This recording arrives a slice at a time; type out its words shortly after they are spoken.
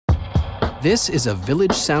This is a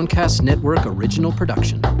Village Soundcast Network original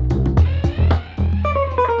production.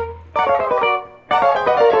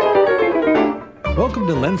 Welcome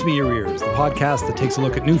to Lends Me Your Ears, the podcast that takes a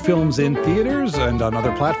look at new films in theaters and on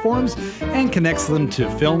other platforms and connects them to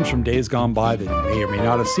films from days gone by that you may or may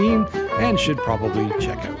not have seen and should probably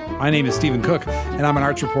check out. My name is Stephen Cook, and I'm an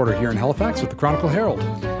arts reporter here in Halifax with the Chronicle Herald.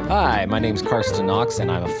 Hi, my name's Karsten Knox, and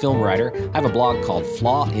I'm a film writer. I have a blog called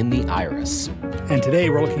Flaw in the Iris. And today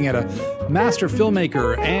we're looking at a master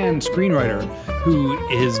filmmaker and screenwriter who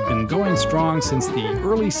has been going strong since the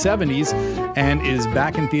early 70s and is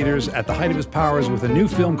back in theaters at the height of his powers with a new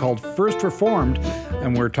film called First Reformed.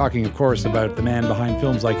 And we're talking, of course, about the man behind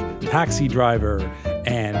films like Taxi Driver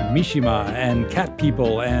and Mishima and Cat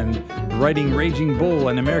People and writing Raging Bull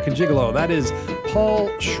and American Gigolo. That is Paul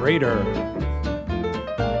Schrader.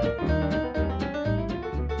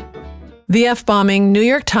 The F-bombing New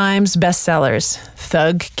York Times bestsellers,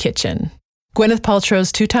 Thug Kitchen. Gwyneth Paltrow's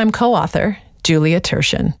two-time co-author, Julia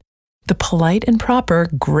Turshen. The polite and proper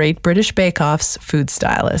Great British Bake Off's food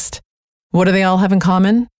stylist. What do they all have in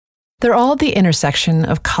common? They're all at the intersection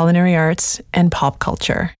of culinary arts and pop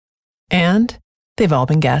culture. And they've all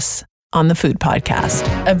been guests on the Food Podcast,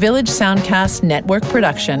 a Village Soundcast Network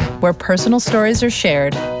production where personal stories are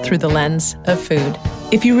shared through the lens of food.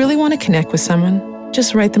 If you really want to connect with someone,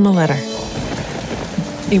 just write them a letter.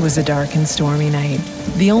 It was a dark and stormy night.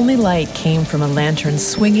 The only light came from a lantern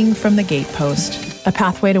swinging from the gatepost. A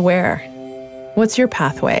pathway to where? What's your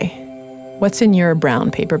pathway? What's in your brown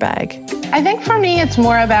paper bag? I think for me, it's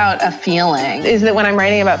more about a feeling. Is that when I'm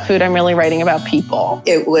writing about food, I'm really writing about people.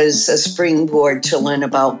 It was a springboard to learn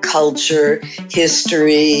about culture,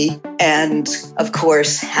 history, and, of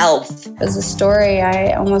course, health. As a story,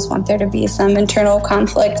 I almost want there to be some internal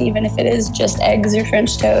conflict, even if it is just eggs or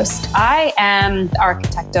French toast. I am the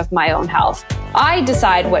architect of my own health. I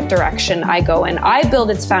decide what direction I go in. I build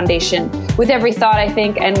its foundation with every thought I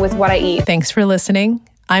think and with what I eat. Thanks for listening.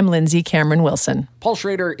 I'm Lindsay Cameron Wilson. Paul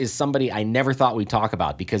Schrader is somebody I never thought we'd talk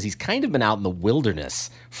about because he's kind of been out in the wilderness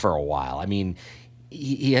for a while. I mean,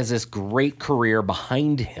 he has this great career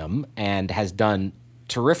behind him and has done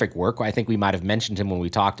terrific work. I think we might have mentioned him when we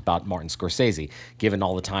talked about Martin Scorsese, given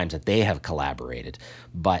all the times that they have collaborated.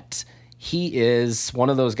 But he is one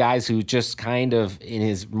of those guys who just kind of, in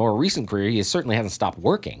his more recent career, he certainly hasn't stopped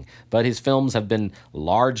working, but his films have been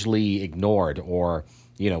largely ignored or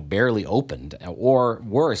barely opened, or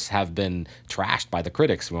worse, have been trashed by the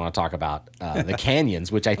critics. We want to talk about The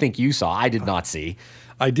Canyons, which I think you saw. I did not see.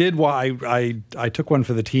 I did. Well, I took one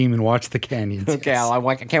for the team and watched The Canyons. Okay, yes.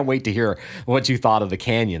 I can't wait to hear what you thought of The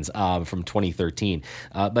Canyons from 2013.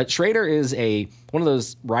 But Schrader is one of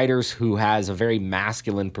those writers who has a very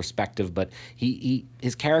masculine perspective, but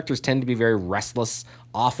his characters tend to be very restless,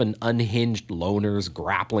 often unhinged loners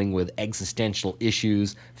grappling with existential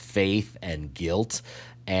issues, faith, and guilt.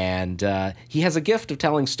 And he has a gift of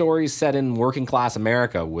telling stories set in working class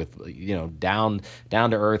America with, down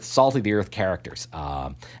to earth, salty the earth characters.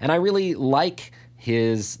 And I really like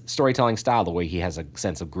his storytelling style, the way he has a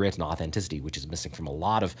sense of grit and authenticity, which is missing from a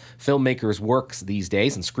lot of filmmakers' works these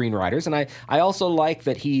days and screenwriters. And I also like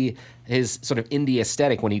that his sort of indie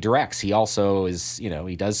aesthetic when he directs. He also is,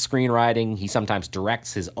 he does screenwriting. He sometimes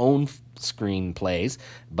directs his own screenplays,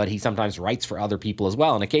 but he sometimes writes for other people as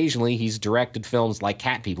well. And occasionally he's directed films like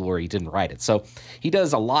Cat People where he didn't write it. So he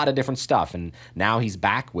does a lot of different stuff. And now he's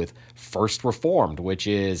back with First Reformed, which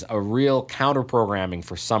is a real counter-programming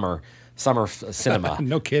for summer cinema.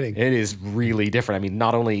 No kidding. It is really different. I mean,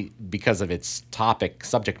 not only because of its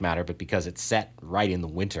subject matter, but because it's set right in the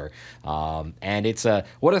winter. And it's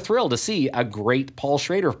what a thrill to see a great Paul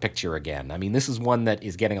Schrader picture again. I mean, this is one that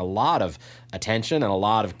is getting a lot of attention and a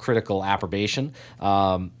lot of critical approbation.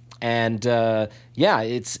 It's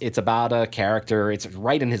about a character. It's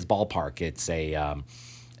right in his ballpark. It's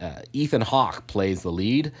Ethan Hawke plays the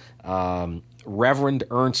lead. Reverend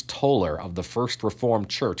Ernst Toller of the First Reformed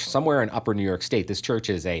Church, somewhere in upper New York State. This church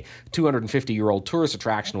is a 250-year-old tourist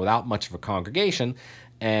attraction without much of a congregation,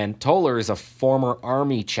 and Toller is a former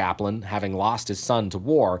army chaplain, having lost his son to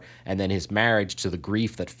war, and then his marriage to the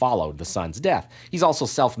grief that followed the son's death. He's also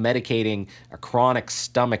self-medicating a chronic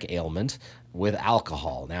stomach ailment with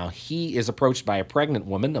alcohol. Now, he is approached by a pregnant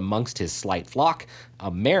woman amongst his slight flock,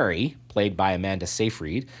 Mary, played by Amanda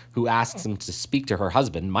Seyfried, who asks him to speak to her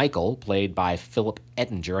husband, Michael, played by Philip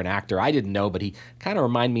Ettinger, an actor I didn't know, but he kind of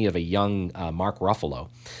reminded me of a young Mark Ruffalo.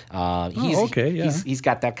 He's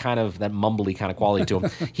got that mumbly kind of quality to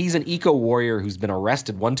him. He's an eco-warrior who's been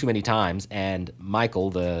arrested one too many times, and Michael,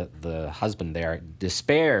 the husband there,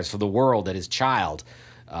 despairs for the world that his child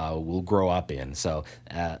will grow up in. So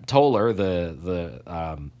Toller,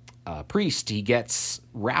 the priest, he gets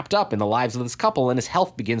wrapped up in the lives of this couple, and his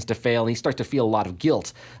health begins to fail, and he starts to feel a lot of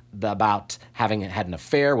guilt about having had an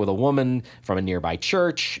affair with a woman from a nearby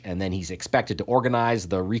church, and then he's expected to organize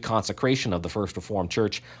the reconsecration of the First Reformed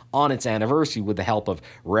Church on its anniversary with the help of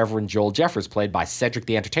Reverend Joel Jeffers, played by Cedric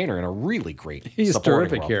the Entertainer, in a really great He's supporting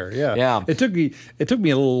terrific role. here. Yeah. Yeah. It took me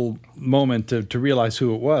a little moment to realize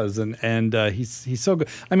who it was, and he's so good.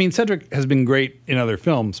 I mean, Cedric has been great in other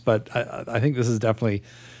films, but I think this is definitely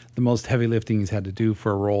the most heavy lifting he's had to do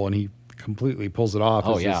for a role, and he completely pulls it off.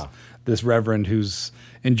 Oh, as yeah. This reverend who's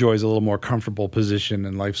enjoys a little more comfortable position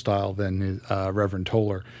and lifestyle than his, Reverend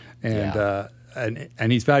Toller, and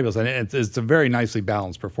he's fabulous, and it's a very nicely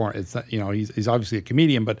balanced performance. It's he's obviously a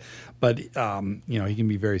comedian, but he can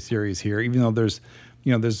be very serious here, even though there's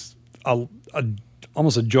a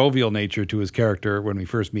almost a jovial nature to his character when we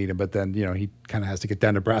first meet him, but then he kind of has to get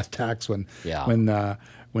down to brass tacks when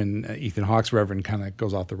Ethan Hawke's Reverend kind of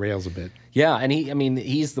goes off the rails a bit. Yeah, and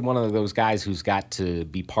he's one of those guys who's got to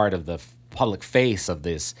be part of the public face of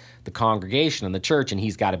the congregation and the church, and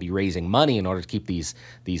he's got to be raising money in order to keep these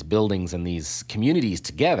buildings and these communities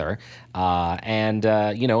together. And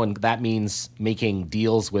that means making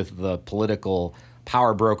deals with the political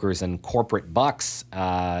power brokers and corporate bucks,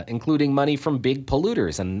 including money from big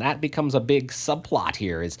polluters, and that becomes a big subplot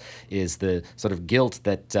here. Is the sort of guilt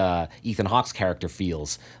that Ethan Hawke's character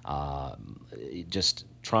feels, just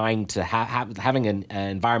trying to having an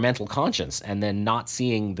environmental conscience, and then not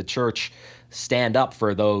seeing the church stand up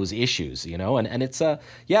for those issues, and it's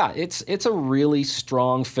a really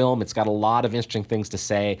strong film. It's got a lot of interesting things to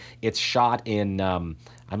say. It's shot in.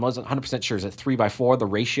 I wasn't 100% sure. Is it 3:4, the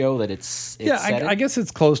ratio that it's set in? I guess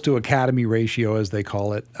it's close to Academy ratio, as they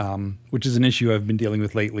call it, which is an issue I've been dealing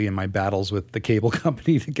with lately in my battles with the cable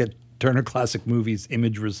company to get Turner Classic Movies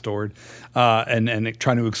image restored, and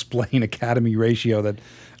trying to explain Academy ratio, that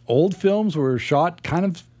old films were shot kind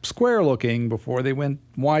of square looking before they went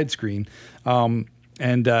widescreen. And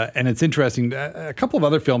it's interesting. A couple of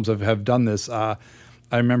other films have done this. I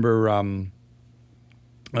remember...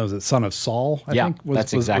 was it Son of Saul? I think was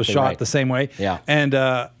shot right. the same way. Yeah, and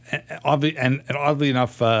oddly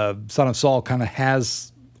enough, Son of Saul kind of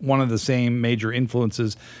has one of the same major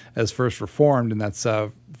influences as First Reformed, and that's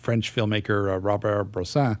French filmmaker Robert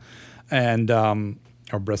Bresson,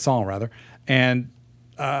 or Bresson rather, and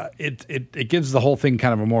it gives the whole thing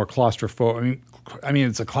kind of a more claustrophobic. I mean,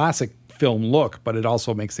 it's a classic film look, but it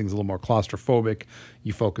also makes things a little more claustrophobic.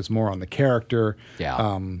 You focus more on the character.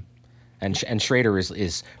 Yeah. And Schrader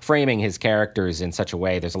is framing his characters in such a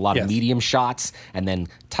way. There's a lot of medium shots and then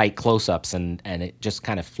tight close-ups, and it just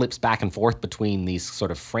kind of flips back and forth between these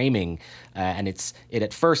sort of framing. And it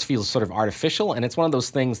at first feels sort of artificial, and it's one of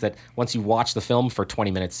those things that once you watch the film for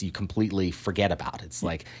 20 minutes, you completely forget about. It's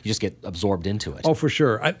like you just get absorbed into it. Oh, for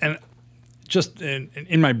sure. And just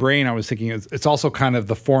in my brain, I was thinking it's also kind of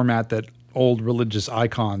the format that old religious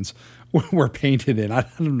icons were painted in. I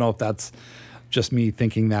don't know if that's just me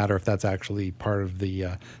thinking that, or if that's actually part of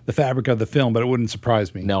the fabric of the film, but it wouldn't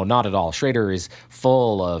surprise me. No, not at all. Schrader is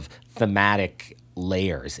full of thematic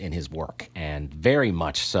layers in his work, and very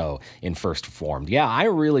much so in First Reformed. Yeah, I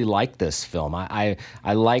really liked this film. I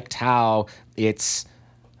liked how it's,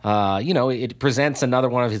 it presents another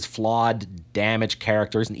one of his flawed, damaged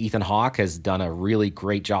characters, and Ethan Hawke has done a really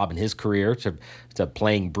great job in his career to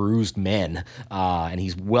playing bruised men, and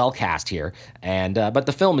he's well cast here. And but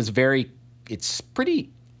the film is it's pretty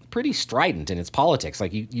strident in its politics.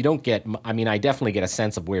 Like you don't get. I mean, I definitely get a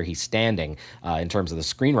sense of where he's standing in terms of the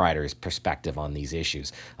screenwriter's perspective on these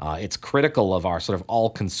issues. It's critical of our sort of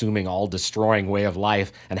all-consuming, all-destroying way of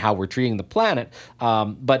life and how we're treating the planet.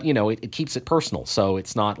 But it keeps it personal. So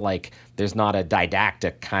it's not like there's not a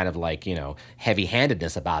didactic kind of like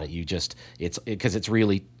heavy-handedness about it. Because it's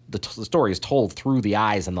really. The story is told through the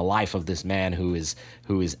eyes and the life of this man who is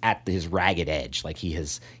at his ragged edge. Like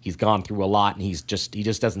he's gone through a lot, and he just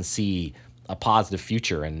doesn't see a positive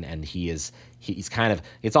future, and he's kind of,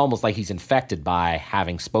 it's almost like he's infected by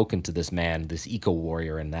having spoken to this man, this eco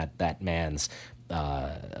warrior, and that man's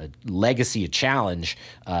legacy, a challenge,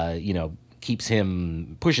 pushes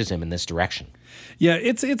him in this direction. Yeah,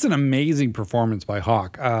 it's an amazing performance by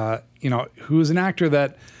Hawke. Who is an actor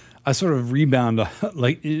that I sort of rebound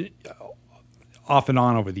like off and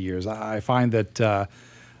on over the years. I find that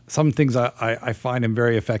some things I find him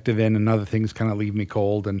very effective in, and other things kind of leave me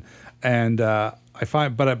cold. And I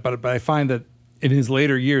find that in his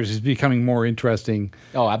later years, he's becoming more interesting.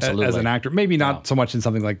 Oh, absolutely. As an actor. Maybe not so much in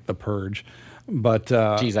something like The Purge, but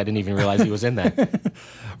geez, I didn't even realize he was in that.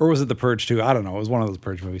 Or was it The Purge 2? I don't know. It was one of those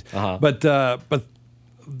Purge movies. Uh-huh. But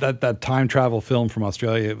that time travel film from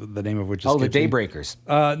Australia, the name of which is the Daybreakers.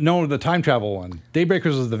 No, the time travel one.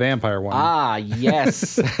 Daybreakers was the vampire one. Ah,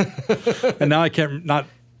 yes. And now I can't not.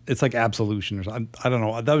 It's like Absolution or something. I don't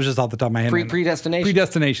know. That was just off the top of my head. Predestination.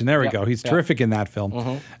 Predestination. There we go. He's terrific in that film.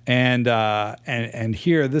 Mm-hmm. And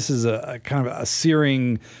here, this is a kind of a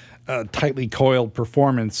searing, tightly coiled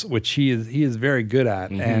performance, which he is very good at.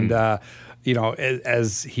 Mm-hmm. And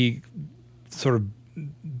as he sort of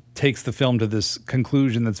takes the film to this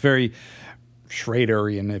conclusion that's very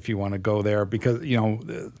Schraderian, if you want to go there, because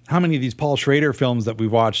how many of these Paul Schrader films that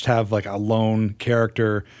we've watched have like a lone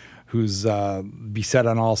character who's beset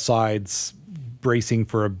on all sides, bracing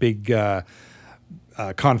for a big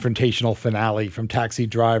confrontational finale, from Taxi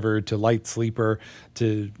Driver to Light Sleeper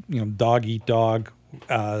to Dog Eat Dog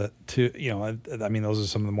to I mean, those are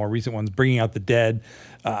some of the more recent ones. Bringing Out the Dead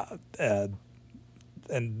and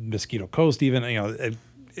Mosquito Coast, even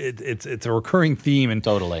it's a recurring theme, and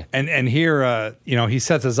totally. And here he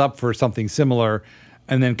sets us up for something similar,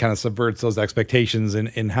 and then kind of subverts those expectations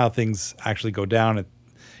in how things actually go down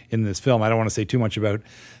in this film. I don't want to say too much about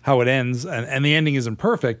how it ends, and the ending isn't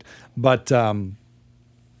perfect, but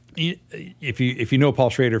if you know Paul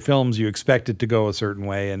Schrader films, you expect it to go a certain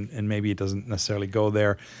way, and maybe it doesn't necessarily go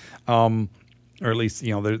there, or at least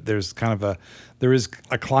there's kind of there is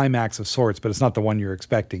a climax of sorts, but it's not the one you're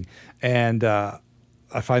expecting, and I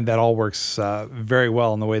find that all works very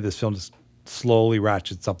well in the way this film just slowly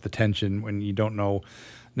ratchets up the tension when you don't know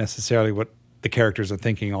necessarily what the characters are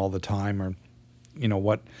thinking all the time, or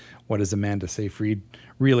what is Amanda Seyfried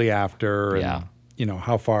really after, and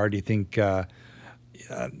how far do you think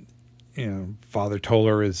Father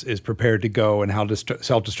Toller is prepared to go, and how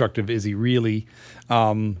self-destructive is he really,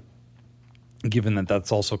 given that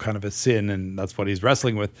that's also kind of a sin, and that's what he's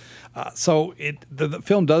wrestling with. So the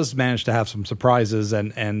film does manage to have some surprises,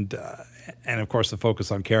 and of course the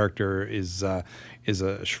focus on character is a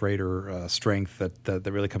Schrader strength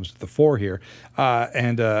that really comes to the fore here. I've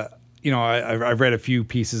read a few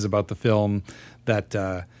pieces about the film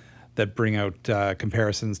that bring out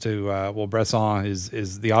comparisons to Bresson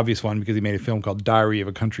is the obvious one, because he made a film called Diary of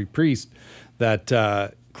a Country Priest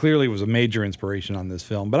that clearly was a major inspiration on this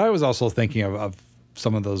film. But I was also thinking of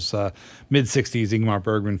some of those mid-'60s Ingmar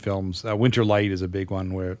Bergman films. Winter Light is a big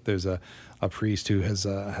one, where there's a priest who has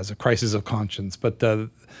a crisis of conscience. But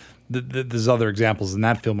there's other examples in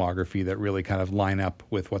that filmography that really kind of line up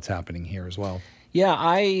with what's happening here as well. Yeah,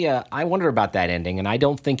 I wonder about that ending, and I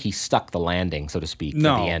don't think he stuck the landing, so to speak, for the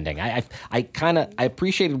ending. I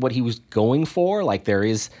appreciated what he was going for. Like, there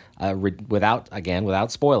is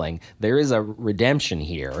without spoiling, there is a redemption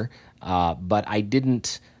here, but I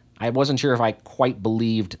wasn't sure if I quite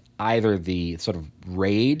believed either the sort of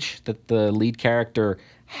rage that the lead character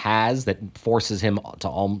has that forces him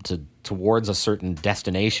towards a certain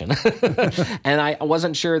destination. And I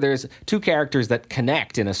wasn't sure. There's two characters that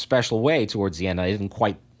connect in a special way towards the end. I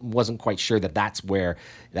wasn't quite sure that's where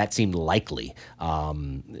that seemed likely.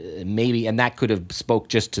 Maybe, and that could have spoke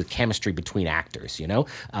just to chemistry between actors,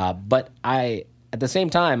 But at the same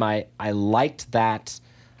time, I liked that.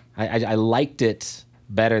 I liked it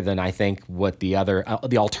better than I think what the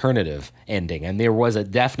alternative ending, and there was a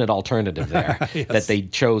definite alternative there yes. that they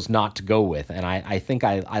chose not to go with, and I think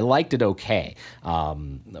I liked it okay.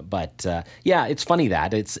 But it's funny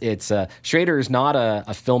that it's Schrader is not a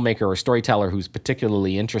filmmaker or storyteller who's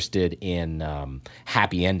particularly interested in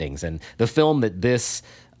happy endings, and the film that this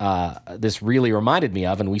really reminded me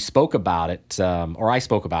of, and we spoke about it, or I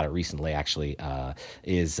spoke about it recently, actually,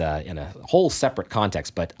 is in a whole separate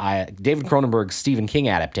context. But David Cronenberg's Stephen King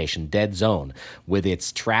adaptation, Dead Zone, with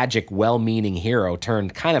its tragic, well-meaning hero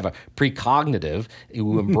turned kind of a precognitive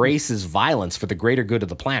who embraces violence for the greater good of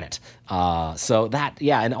the planet. So that,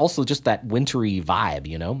 and also just that wintry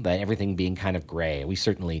vibe, that everything being kind of gray. We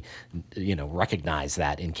certainly, recognize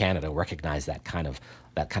that in Canada, recognize that kind of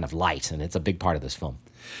light, and it's a big part of this film.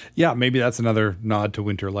 Yeah, maybe that's another nod to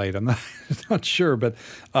Winter Light. I'm not sure, but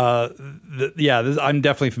I'm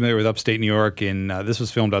definitely familiar with upstate New York. This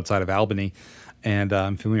was filmed outside of Albany, and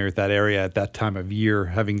I'm familiar with that area at that time of year,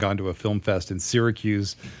 having gone to a film fest in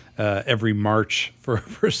Syracuse every March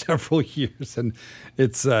for several years, and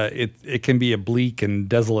it can be a bleak and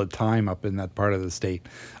desolate time up in that part of the state.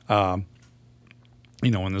 When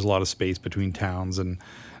there's a lot of space between towns and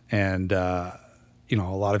a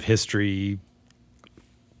lot of history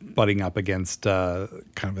butting up against kind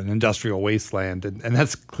of an industrial wasteland, and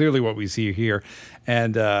that's clearly what we see here.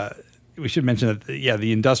 And we should mention that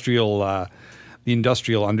the industrial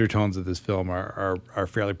undertones of this film are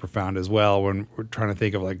fairly profound as well. When we're trying to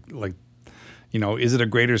think of like is it a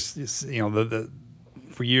greater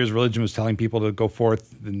for for years, religion was telling people to go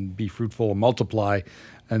forth and be fruitful and multiply.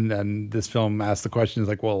 And then this film asks the question, is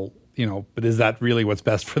like, well, but is that really what's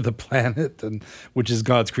best for the planet, and which is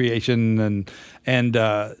God's creation?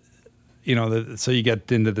 So you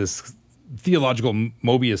get into this theological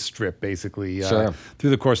Mobius strip, basically,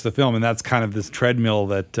 through the course of the film. And that's kind of this treadmill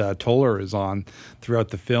that Toller is on throughout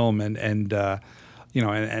the film. And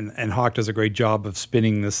Hawke does a great job of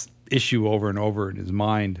spinning this issue over and over in his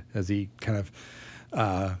mind as he kind of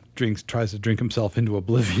tries to drink himself into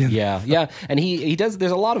oblivion. Yeah. And he does,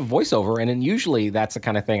 there's a lot of voiceover, and then usually that's the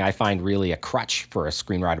kind of thing I find really a crutch for a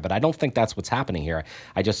screenwriter, but I don't think that's what's happening here.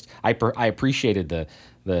 I appreciated the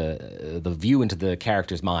view into the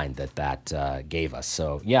character's mind that gave us.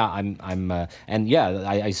 So yeah,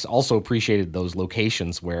 I also appreciated those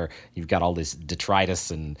locations where you've got all this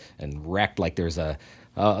detritus and wrecked, like there's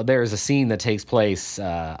a scene that takes place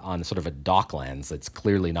on sort of a docklands that's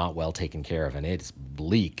clearly not well taken care of, and it's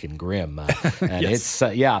bleak and grim. And yes.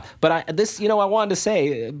 But I wanted to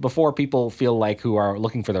say, before people feel like, who are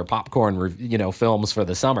looking for their popcorn, films for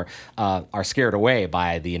the summer, are scared away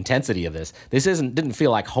by the intensity of this. This didn't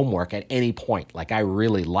feel like homework at any point. Like, I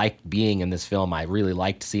really liked being in this film. I really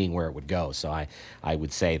liked seeing where it would go. So I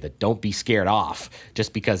would say that don't be scared off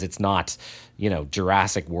just because it's not,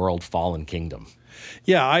 Jurassic World Fallen Kingdom.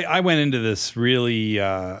 Yeah, I went into this really,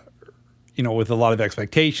 with a lot of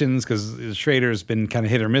expectations, because Schrader's been kind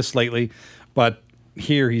of hit or miss lately. But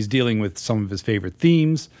here he's dealing with some of his favorite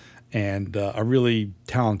themes and a really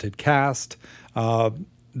talented cast.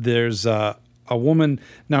 There's a woman.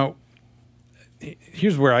 Now,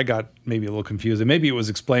 here's where I got maybe a little confused, and maybe it was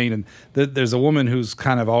explained. And there's a woman who's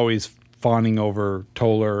kind of always fawning over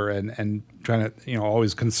Toller and trying to,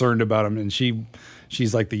 always concerned about him. And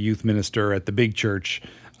she's like the youth minister at the big church.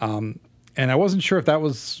 And I wasn't sure if that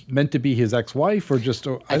was meant to be his ex-wife or just...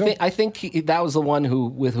 I think that was the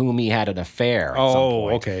one with whom he had an affair at some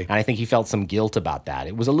point. Okay. And I think he felt some guilt about that.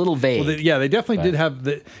 It was a little vague. Well, they definitely did have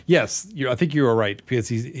the... Yes, I think you were right, because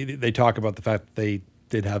they talk about the fact that they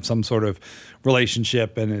did have some sort of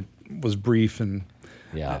relationship, and it was brief. And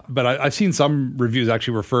yeah. But I've seen some reviews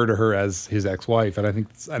actually refer to her as his ex-wife, and I think...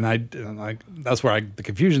 that's where the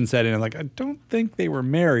confusion set in. I'm like, I don't think they were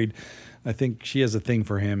married. I think she has a thing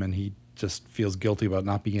for him, and he just feels guilty about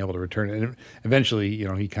not being able to return it. And eventually, he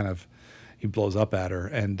blows up at her,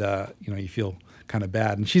 and you feel kind of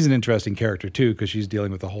bad. And she's an interesting character too, because she's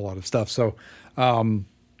dealing with a whole lot of stuff. So,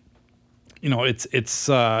 it's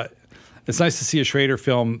nice to see a Schrader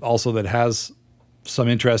film also that has some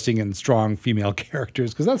interesting and strong female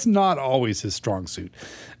characters, because that's not always his strong suit.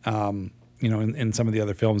 In some of the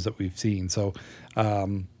other films that we've seen. So.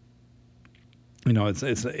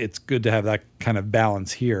 It's good to have that kind of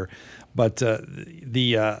balance here, but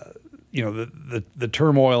the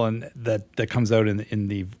turmoil and that comes out in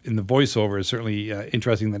the voiceover is certainly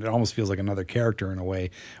interesting. That it almost feels like another character in a way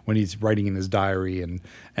when he's writing in his diary and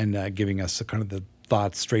giving us kind of the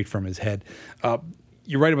thoughts straight from his head.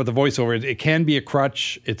 You're right about the voiceover. It can be a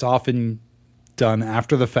crutch. It's often done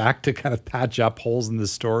after the fact to kind of patch up holes in the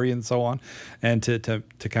story and so on, and to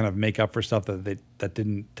kind of make up for stuff that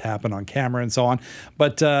didn't happen on camera and so on.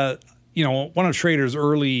 But one of Schrader's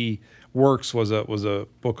early works was a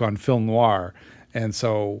book on film noir, and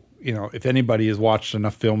so if anybody has watched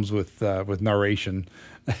enough films with narration,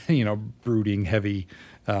 brooding, heavy,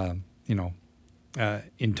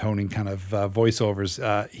 intoning kind of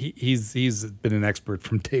voiceovers, he's been an expert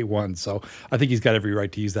from day one. So I think he's got every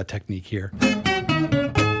right to use that technique here.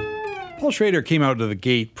 Paul Schrader came out of the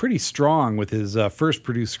gate pretty strong with his first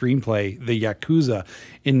produced screenplay, The Yakuza,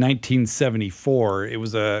 in 1974. It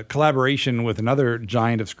was a collaboration with another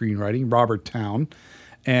giant of screenwriting, Robert Towne,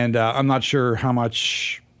 and I'm not sure how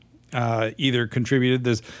much either contributed.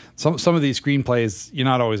 There's some of these screenplays, you're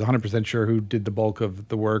not always 100% sure who did the bulk of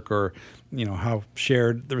the work, or how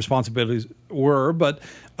shared the responsibilities were, but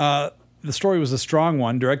the story was a strong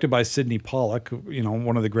one, directed by Sidney Pollack,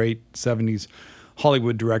 one of the great 70s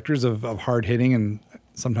Hollywood directors of hard-hitting and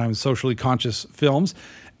sometimes socially conscious films.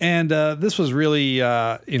 And this was really,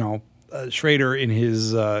 Schrader in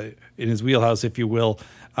his wheelhouse, if you will,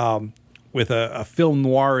 with a film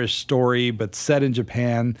noirish story, but set in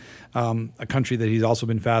Japan, a country that he's also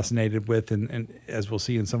been fascinated with, and as we'll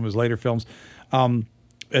see in some of his later films.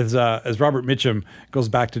 As Robert Mitchum goes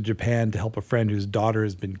back to Japan to help a friend whose daughter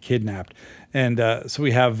has been kidnapped. And so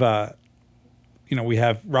we have Robert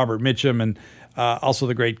Mitchum and also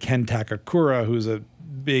the great Ken Takakura, who's a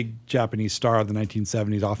big Japanese star of the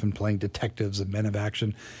 1970s, often playing detectives and men of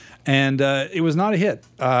action. And it was not a hit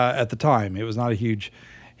at the time. It was not a huge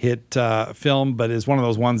hit film, but it's one of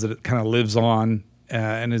those ones that it kind of lives on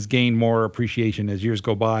and has gained more appreciation as years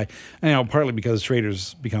go by. And, partly because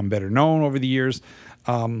Schrader's become better known over the years,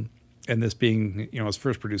 and this being his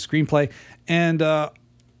first produced screenplay, and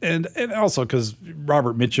also because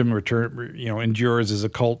Robert Mitchum endures as a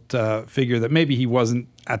cult figure that maybe he wasn't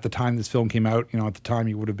at the time this film came out. At the time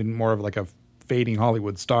he would have been more of like a fading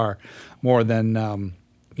Hollywood star, more than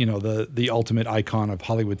the ultimate icon of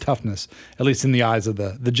Hollywood toughness, at least in the eyes of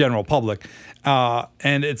the general public.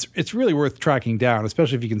 And it's really worth tracking down,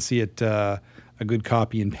 especially if you can see it a good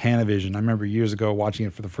copy in Panavision. I remember years ago watching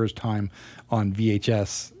it for the first time on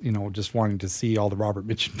VHS, just wanting to see all the Robert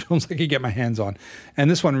Mitchum films I could get my hands on. And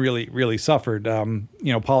this one really, really suffered.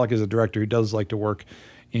 Pollock is a director who does like to work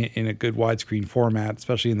in a good widescreen format,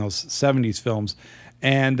 especially in those 70s films.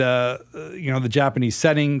 And, the Japanese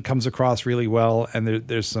setting comes across really well, and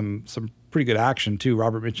there's some pretty good action, too.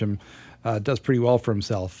 Robert Mitchum does pretty well for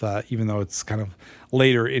himself, even though it's kind of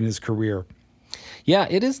later in his career. Yeah,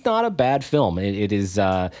 it is not a bad film. It is.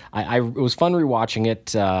 It was fun rewatching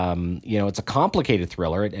it. It's a complicated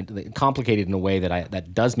thriller. It complicated in a way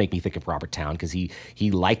that does make me think of Robert Towne, because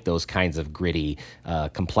he liked those kinds of gritty,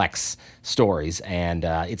 complex stories. And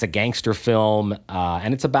it's a gangster film,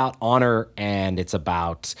 and it's about honor, and it's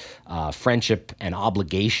about friendship and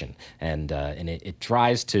obligation, and it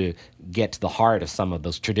tries to get to the heart of some of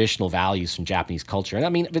those traditional values from Japanese culture. And I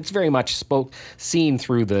mean, it's very much seen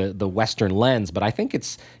through the Western lens, but I think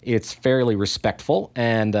it's fairly respectful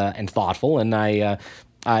and thoughtful. And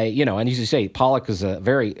and as you say, Pollock is a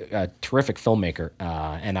very terrific filmmaker,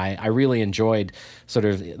 and I really enjoyed sort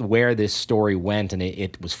of where this story went, and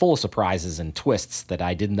it was full of surprises and twists that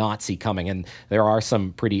I did not see coming. And there are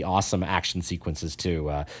some pretty awesome action sequences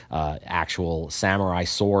too, actual samurai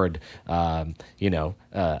sword,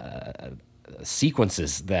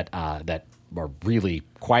 sequences that are really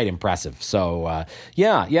quite impressive. So I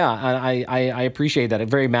appreciate that.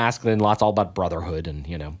 Very masculine, lots all about brotherhood and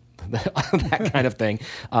that kind of thing.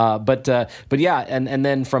 But yeah, and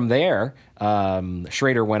then from there,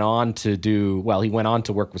 Schrader went on to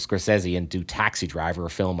work with Scorsese and do Taxi Driver, a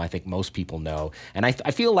film I think most people know. And I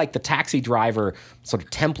feel like the Taxi Driver sort of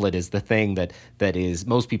template is the thing that is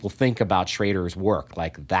most people think about Schrader's work,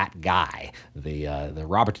 like that guy. The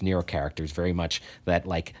Robert De Niro character is very much that,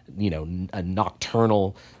 like, a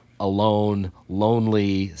nocturnal, alone,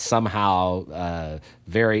 lonely, somehow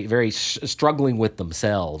very, very struggling with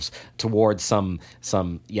themselves towards some,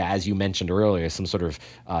 as you mentioned earlier, some sort of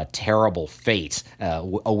terrible fate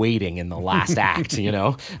awaiting in the last act.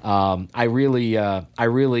 I really,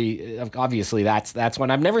 obviously that's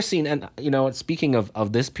when I've never seen. And speaking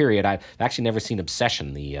of this period, I've actually never seen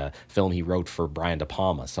Obsession, the film he wrote for Brian De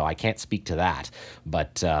Palma, so I can't speak to that.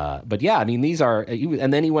 But yeah, I mean, these are,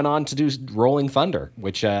 and then he went on to do Rolling Thunder,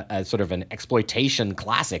 which as sort of an exploitation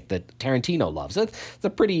classic that Tarantino loves. It's a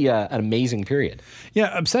pretty an amazing period.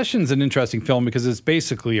 Yeah, Obsession's an interesting film because it's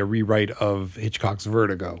basically a rewrite of Hitchcock's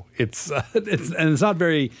Vertigo. It's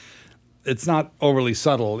not overly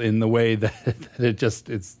subtle in the way that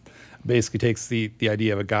it basically takes the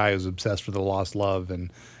idea of a guy who's obsessed with a lost love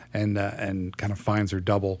and kind of finds her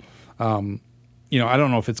double. I don't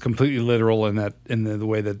know if it's completely literal in the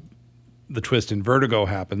way that the twist in Vertigo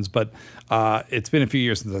happens, but it's been a few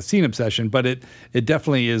years since I've seen Obsession, but it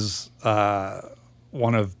definitely is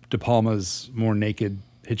one of De Palma's more naked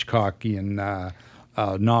Hitchcockian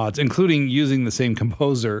nods, including using the same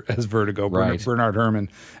composer as Vertigo, right. Bernard Herrmann.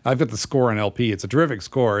 I've got the score on LP. It's a terrific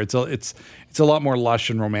score. It's a lot more lush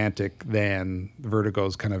and romantic than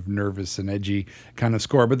Vertigo's kind of nervous and edgy kind of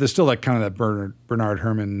score, but there's still that kind of that Bernard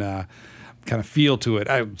Herrmann kind of feel to it.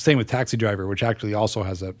 Same with Taxi Driver, which actually also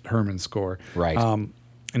has a Herrmann score. Right.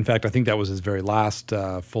 In fact, I think that was his very last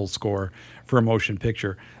full score for a motion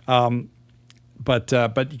picture. But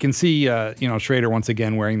you can see, Schrader once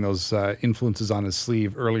again wearing those influences on his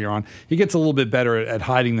sleeve earlier on. He gets a little bit better at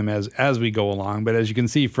hiding them as we go along. But as you can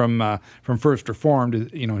see from First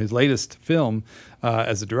Reformed, his latest film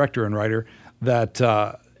as a director and writer, that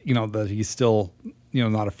that he's still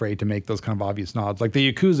not afraid to make those kind of obvious nods, like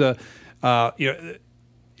the Yakuza. At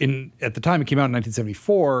the time it came out in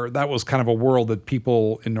 1974, that was kind of a world that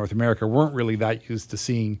people in North America weren't really that used to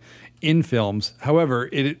seeing in films. However,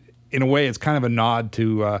 in a way, it's kind of a nod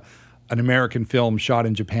to an American film shot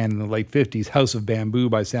in Japan in the late 50s, House of Bamboo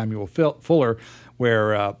by Samuel Fuller,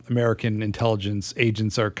 where American intelligence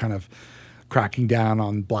agents are kind of cracking down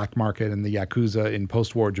on black market and the Yakuza in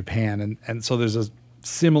post-war Japan. And so there's a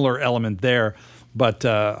similar element there. But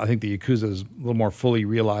I think the Yakuza is a little more fully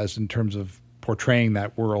realized in terms of portraying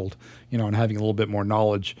that world, and having a little bit more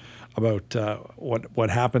knowledge about what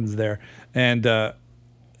happens there. And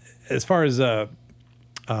as far as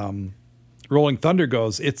Rolling Thunder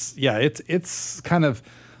goes, it's kind of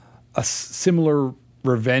a similar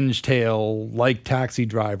revenge tale like Taxi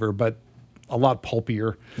Driver, but a lot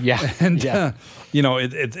pulpier. Yeah, and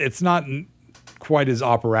it's not quite as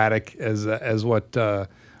operatic as what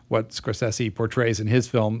Scorsese portrays in his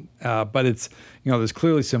film, but it's there's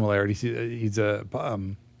clearly similarities. He's a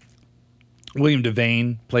William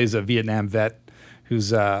Devane plays a Vietnam vet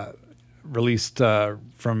who's released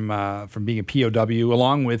from being a POW,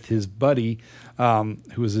 along with his buddy,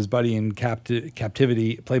 who was his buddy in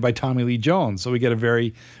captivity, played by Tommy Lee Jones. So we get a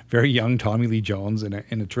very, very young Tommy Lee Jones in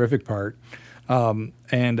a terrific part. We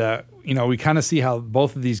kind of see how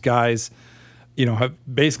both of these guys,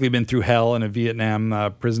 have basically been through hell in a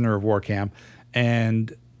Vietnam prisoner of war camp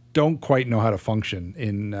and don't quite know how to function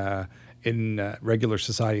in regular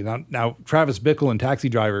society. Now, Travis Bickle in Taxi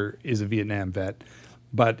Driver is a Vietnam vet,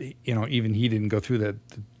 but even he didn't go through the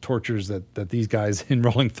tortures that these guys in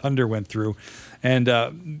Rolling Thunder went through, and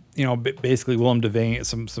basically Willem Devane,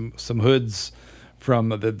 some hoods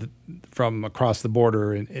from across the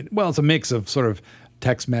border, and it's a mix of sort of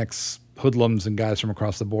Tex-Mex hoodlums and guys from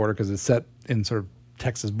across the border because it's set in sort of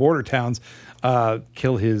Texas border towns.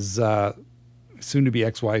 Kill his soon-to-be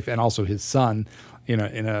ex-wife and also his son in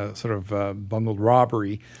a sort of bungled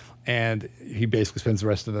robbery. And he basically spends the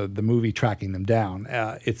rest of the movie tracking them down.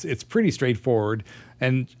 It's pretty straightforward,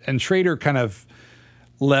 and Schrader kind of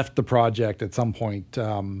left the project at some point.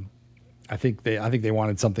 I think they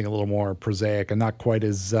wanted something a little more prosaic and not quite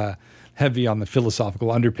as heavy on the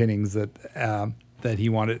philosophical underpinnings that he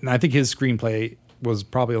wanted. And I think his screenplay was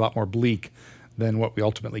probably a lot more bleak than what we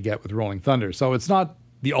ultimately get with Rolling Thunder. So it's not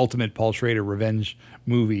the ultimate Paul Schrader revenge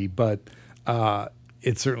movie, but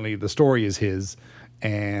it's certainly, the story is his.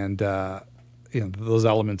 And those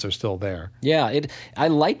elements are still there. Yeah, I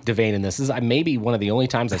like Devane in this. This is maybe one of the only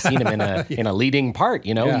times I've seen him in a in a leading part.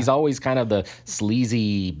 He's always kind of the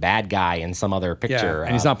sleazy bad guy in some other picture. Yeah,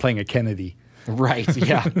 and he's not playing a Kennedy. Right.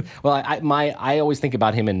 Yeah. Well, I always think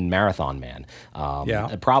about him in Marathon Man.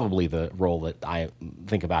 Probably the role that I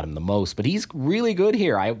think about him the most. But he's really good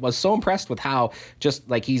here. I was so impressed with how just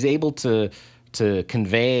like he's able to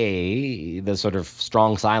convey the sort of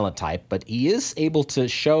strong silent type, but he is able to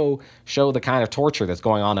show the kind of torture that's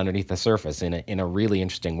going on underneath the surface in a really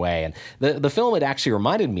interesting way. And the film it actually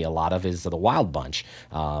reminded me a lot of is The Wild Bunch.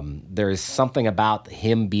 There's something about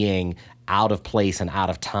him being out of place and out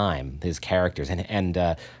of time, his characters,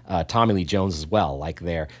 and Tommy Lee Jones as well. Like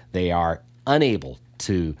they are unable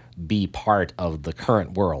to be part of the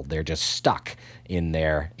current world. They're just stuck in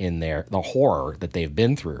the horror that they've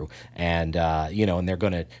been through, and and they're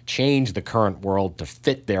going to change the current world to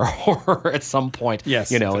fit their horror at some point.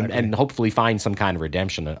 Yes, exactly. and hopefully find some kind of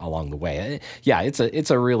redemption along the way. Yeah,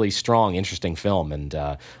 it's a really strong, interesting film, and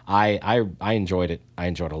I enjoyed it. I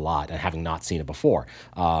enjoyed it a lot, and having not seen it before.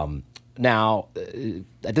 Now,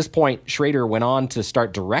 at this point, Schrader went on to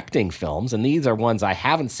start directing films, and these are ones I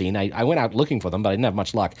haven't seen. I went out looking for them, but I didn't have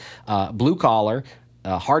much luck. Blue Collar,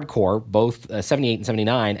 Hardcore, both 78 and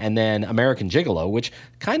 79, and then American Gigolo, which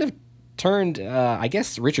kind of turned, I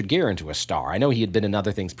guess, Richard Gere into a star. I know he had been in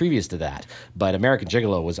other things previous to that, but American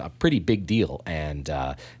Gigolo was a pretty big deal. And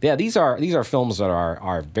these are films that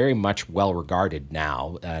are very much well regarded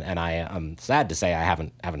now, and I am sad to say I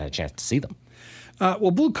haven't had a chance to see them.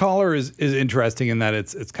 Well, Blue Collar is interesting in that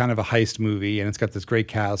it's kind of a heist movie, and it's got this great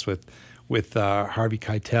cast with Harvey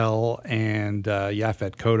Keitel and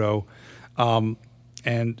Yaphet Kotto,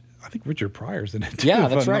 and I think Richard Pryor's in it too. Yeah,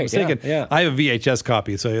 that's right. Yeah. I have a VHS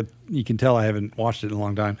copy, so you can tell I haven't watched it in a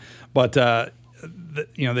long time. But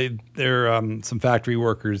they're some factory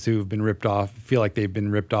workers who've been ripped off, feel like they've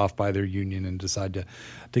been ripped off by their union, and decide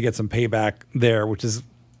to get some payback there, which is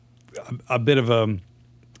a bit of a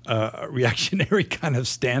reactionary kind of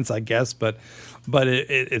stance, I guess, but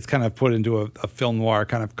it's kind of put into a film noir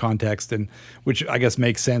kind of context, and which I guess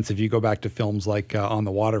makes sense if you go back to films like On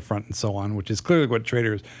the Waterfront and so on, which is clearly what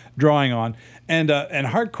Schrader is drawing on. And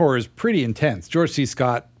Hardcore is pretty intense. George C.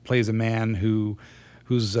 Scott plays a man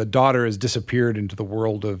whose daughter has disappeared into the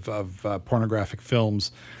world of pornographic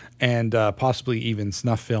films and possibly even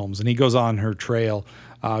snuff films, and he goes on her trail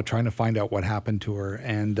trying to find out what happened to her,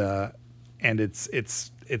 and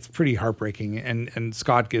it's pretty heartbreaking, and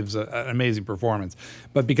Scott gives an amazing performance.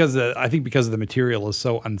 But I think because the material is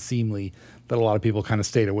so unseemly that a lot of people kind of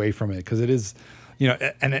stayed away from it, because it is,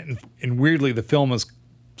 and weirdly the film is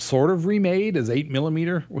sort of remade as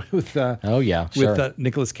 8mm with with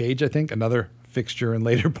Nicolas Cage, I think, another fixture in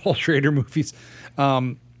later Paul Schrader movies.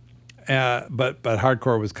 But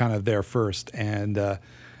Hardcore was kind of there first, and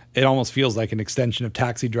it almost feels like an extension of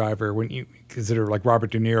Taxi Driver when you consider like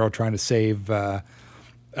Robert De Niro trying to save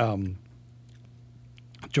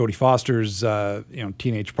Jodie Foster's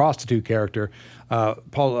teenage prostitute character.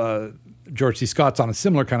 George C. Scott's on a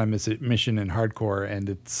similar kind of mission in Hardcore, and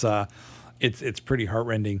it's pretty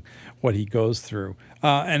heartrending what he goes through.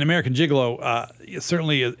 And American Gigolo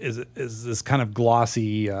certainly is this kind of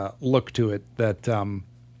glossy look to it that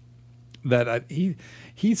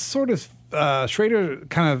he sort of Schrader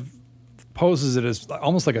kind of poses it as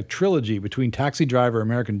almost like a trilogy between Taxi Driver,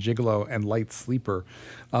 American Gigolo, and Light Sleeper,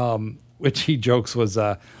 which he jokes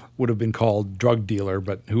would have been called Drug Dealer,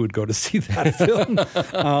 but who would go to see that film?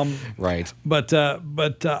 Right. But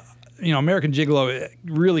American Gigolo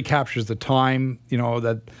really captures the time,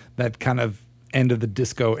 that kind of end of the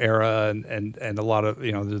disco era and a lot of,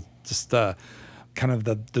 just kind of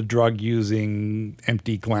the drug using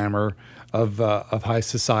empty glamour of high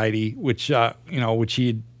society, which he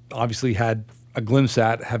had obviously had a glimpse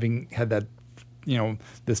at, having had that,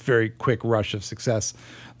 this very quick rush of success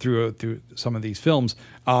through some of these films,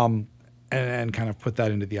 and kind of put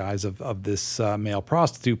that into the eyes of this male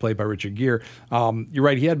prostitute played by Richard Gere. You're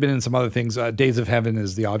right, he had been in some other things. Days of Heaven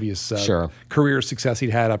is the obvious career success he'd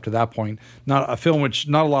had up to that point. Not a film which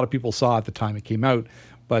not a lot of people saw at the time it came out,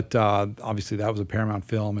 but obviously that was a Paramount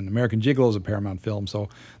film, and American Gigolo is a Paramount film, so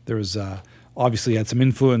there was obviously had some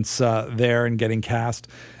influence there in getting cast.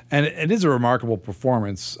 And it is a remarkable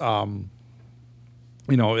performance.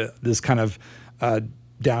 This kind of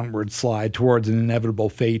downward slide towards an inevitable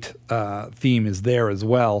fate theme is there as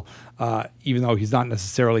well. Even though he's not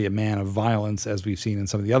necessarily a man of violence, as we've seen in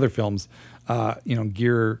some of the other films,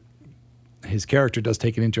 Gere, his character does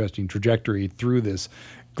take an interesting trajectory through this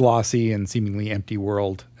glossy and seemingly empty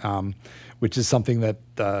world, which is something that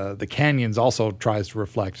the Canyons also tries to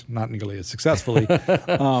reflect, not nearly as successfully.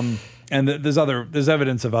 And there's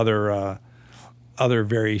evidence of other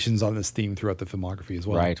variations on this theme throughout the filmography as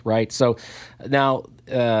well. Right. So now,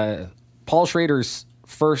 Paul Schrader's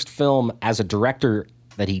first film as a director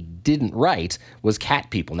that he didn't write was Cat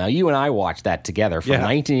People. Now, you and I watched that together from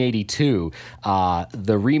 1982,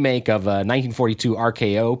 the remake of a 1942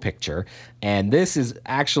 RKO picture. And this is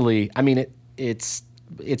actually,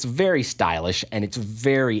 it's very stylish and it's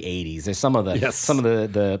very 80s. There's some of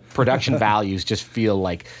the production values just feel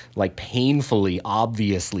like painfully,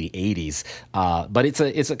 obviously 80s. But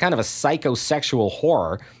it's a kind of a psychosexual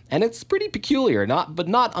horror, and it's pretty peculiar. Not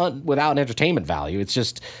without entertainment value. It's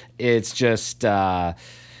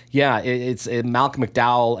Malcolm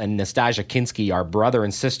McDowell and Nastasia Kinski, our brother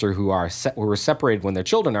and sister who were separated when their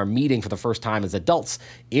children are meeting for the first time as adults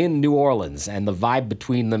in New Orleans, and the vibe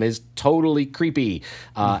between them is totally creepy.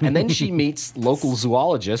 And then she meets local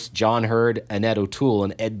zoologists John Hurd, Annette O'Toole,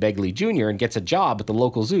 and Ed Begley Jr. and gets a job at the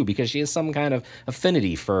local zoo because she has some kind of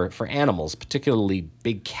affinity for animals, particularly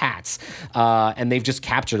big cats. And they've just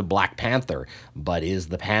captured a Black Panther. But is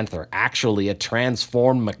the panther actually a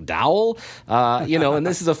transformed McDowell? And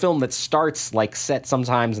this is a film that starts set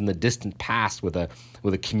sometimes in the distant past with a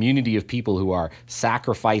community of people who are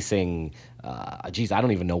sacrificing. I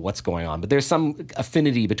don't even know what's going on, but there's some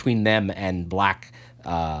affinity between them and black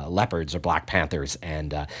leopards or Black Panthers,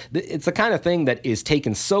 and it's the kind of thing that is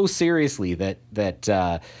taken so seriously that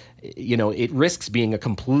it risks being a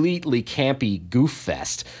completely campy goof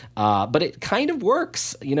fest, but it kind of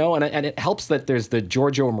works, and it helps that there's the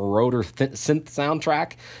Giorgio Moroder synth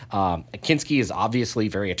soundtrack. Kinski is obviously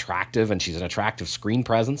very attractive, and she's an attractive screen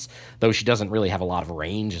presence, though she doesn't really have a lot of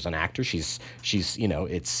range as an actor.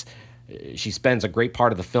 She spends a great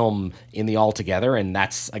part of the film in the Altogether, and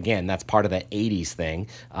that's part of the 80s thing.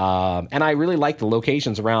 And I really like the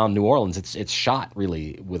locations around New Orleans. It's shot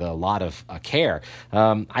really with a lot of care.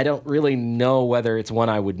 I don't really know whether it's one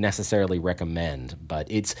I would necessarily recommend,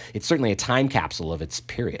 but it's certainly a time capsule of its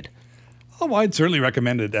period. Oh, I'd certainly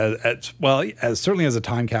recommend it as certainly as a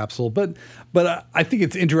time capsule, but I think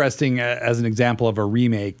it's interesting as an example of a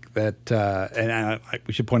remake that, and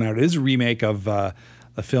we should point out, it is a remake of a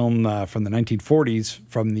film from the 1940s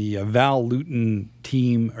from the Val Lewton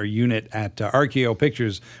team or unit at RKO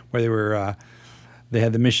Pictures, where they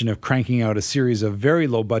had the mission of cranking out a series of very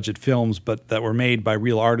low budget films, but that were made by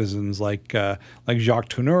real artisans like Jacques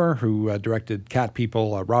Tourneur, who directed Cat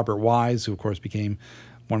People, Robert Wise, who of course became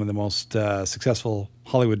one of the most successful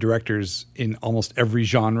Hollywood directors in almost every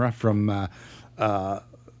genre, from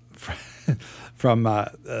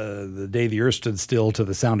The Day the Earth Stood Still to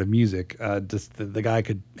The Sound of Music. Just the guy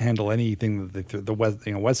could handle anything. The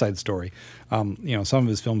West Side Story. Some of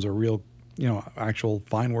his films are real, actual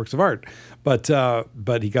fine works of art. But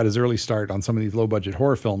he got his early start on some of these low budget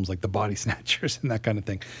horror films like The Body Snatchers and that kind of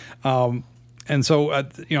thing. And so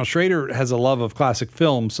Schrader has a love of classic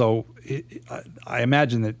film. So I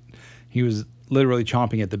imagine that he was literally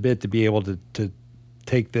chomping at the bit to be able to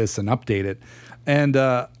take this and update it. And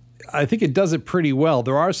I think it does it pretty well.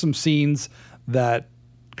 There are some scenes that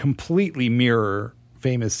completely mirror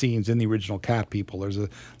famous scenes in the original Cat People.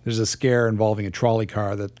 There's a scare involving a trolley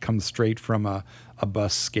car that comes straight from a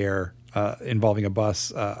bus scare involving a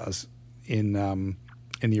bus in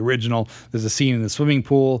the original. There's a scene in the swimming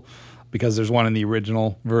pool because there's one in the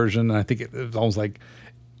original version. And I think it's almost like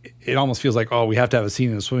it almost feels like, oh, we have to have a scene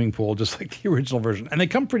in the swimming pool, just like the original version. And they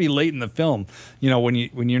come pretty late in the film, when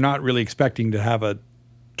you're not really expecting to have a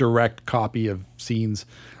direct copy of scenes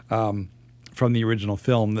from the original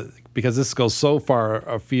film, because this goes so far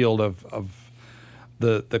afield of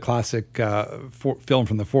the classic film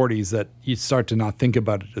from the 40s that you start to not think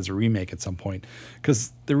about it as a remake at some point,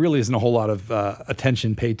 because there really isn't a whole lot of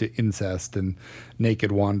attention paid to incest and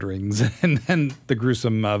naked wanderings and the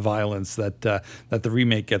gruesome violence that the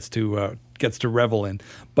remake gets to revel in.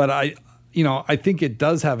 But I think it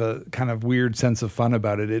does have a kind of weird sense of fun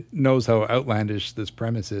about it. It knows how outlandish this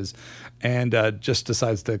premise is, and just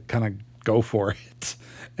decides to kind of go for it.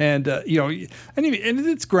 And and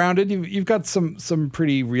it's grounded. You've got some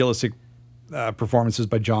pretty realistic performances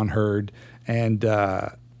by John Hurd, and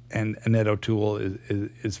Annette O'Toole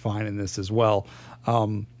is fine in this as well.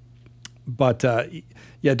 But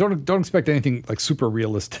don't expect anything like super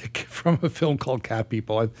realistic from a film called Cat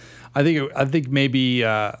People. I think maybe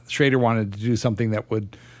Schrader wanted to do something that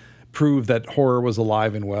would prove that horror was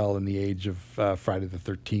alive and well in the age of Friday the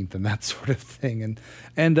 13th and that sort of thing.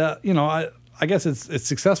 And I guess it's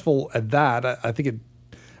successful at that. I think it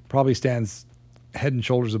probably stands head and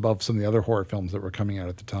shoulders above some of the other horror films that were coming out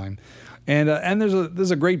at the time. And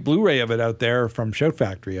there's a great Blu-ray of it out there from Shout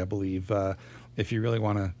Factory, I believe, if you really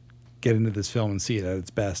want to get into this film and see it at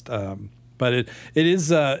its best. But it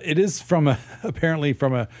is apparently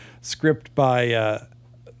from a script by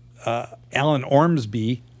Alan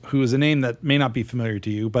Ormsby, who is a name that may not be familiar to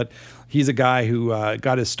you, but he's a guy who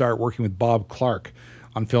got his start working with Bob Clark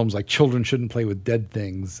on films like Children Shouldn't Play with Dead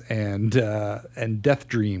Things and Death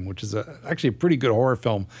Dream, which is actually a pretty good horror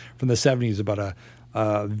film from the 70s about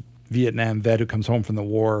a Vietnam vet who comes home from the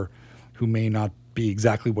war who may not be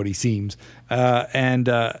exactly what he seems. And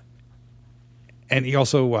he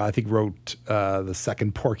also, I think, wrote the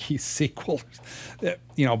second Porky sequel.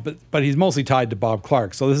 But he's mostly tied to Bob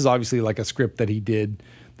Clark. So this is obviously like a script that he did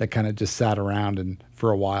that kind of just sat around and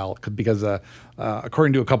for a while, because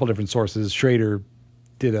according to a couple different sources, Schrader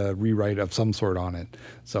did a rewrite of some sort on it.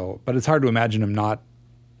 So, but it's hard to imagine him not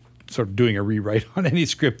sort of doing a rewrite on any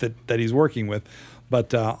script that he's working with.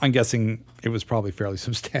 But I'm guessing it was probably fairly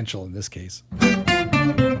substantial in this case.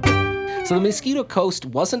 So The Mosquito Coast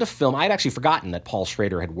wasn't a film. I'd actually forgotten that Paul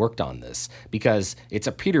Schrader had worked on this, because it's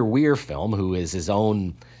a Peter Weir film, who is his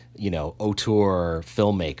own, auteur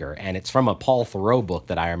filmmaker. And it's from a Paul Theroux book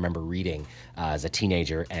that I remember reading as a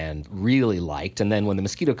teenager and really liked. And then when The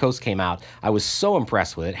Mosquito Coast came out, I was so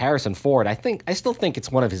impressed with it. Harrison Ford, I still think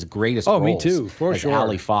it's one of his greatest roles. Oh, me too, for sure.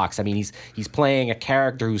 Ali Fox. I mean, he's playing a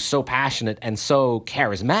character who's so passionate and so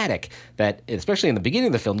charismatic that, especially in the beginning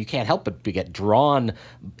of the film, you can't help but get drawn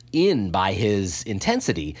in by his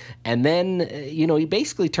intensity. And then, he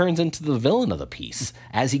basically turns into the villain of the piece.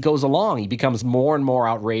 As he goes along, he becomes more and more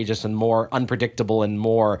outrageous and more unpredictable and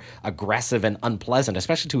more aggressive and unpleasant,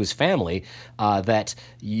 especially to his family.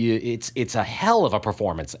 It's a hell of a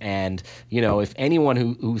performance. And, if anyone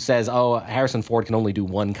who says, oh, Harrison Ford can only do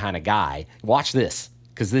one kind of guy, watch this,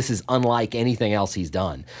 because this is unlike anything else he's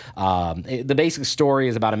done. The basic story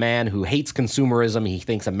is about a man who hates consumerism. He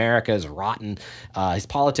thinks America is rotten. His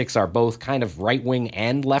politics are both kind of right-wing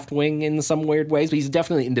and left-wing in some weird ways, but he's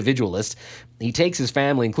definitely individualist. He takes his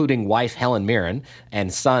family, including wife Helen Mirren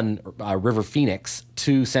and son River Phoenix,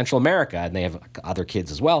 to Central America, and they have other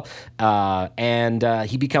kids as well. And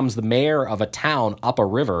he becomes the mayor of a town up a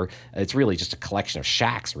river. It's really just a collection of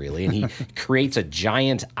shacks, really. And he creates a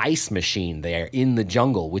giant ice machine there in the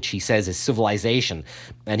jungle, which he says is civilization.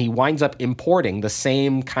 And he winds up importing the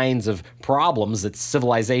same kinds of problems that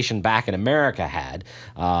civilization back in America had,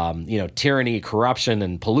 tyranny, corruption,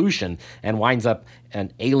 and pollution, and winds up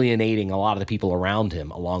and alienating a lot of the people around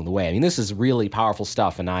him along the way. I mean, this is really powerful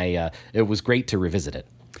stuff, and it was great to revisit it.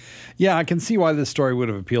 Yeah, I can see why this story would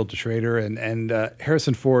have appealed to Schrader, and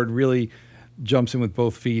Harrison Ford really jumps in with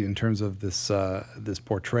both feet in terms of this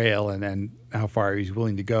portrayal and how far he's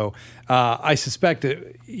willing to go. I suspect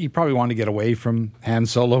that he probably wanted to get away from Han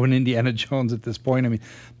Solo and Indiana Jones at this point. I mean,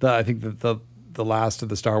 I think that the last of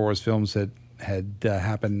the Star Wars films had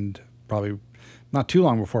happened probably not too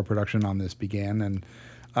long before production on this began, and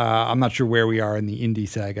I'm not sure where we are in the Indy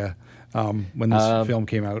saga when this film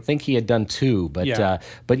came out. I think he had done 2, but Yeah.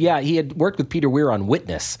 He had worked with Peter Weir on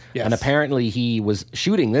Witness, Yes. and apparently he was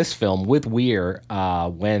shooting this film with Weir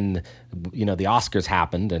when the Oscars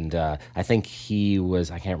happened, and I think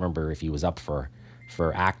I can't remember if he was up for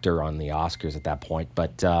actor on the Oscars at that point,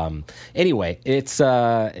 but anyway, it's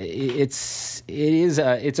a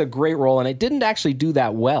great role, and it didn't actually do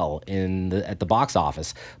that well at the box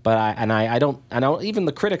office. But I don't even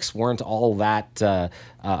the critics weren't all that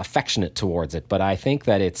affectionate towards it. But I think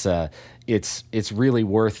that it's really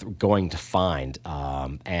worth going to find.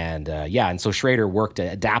 And so Schrader worked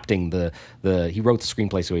at adapting he wrote the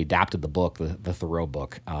screenplay, so he adapted the book, the Thoreau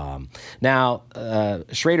book. Now,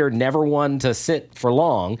 Schrader, never one to sit for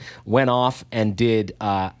long, went off and did,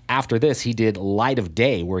 after this, he did Light of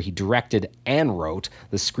Day, where he directed and wrote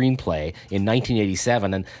the screenplay in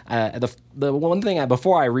 1987. And the one thing,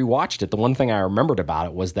 before I rewatched it, the one thing I remembered about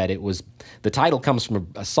it was that the title comes from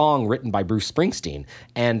a song written by Bruce Springsteen.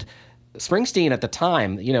 And Springsteen at the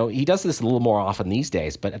time, he does this a little more often these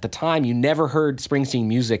days, but at the time you never heard Springsteen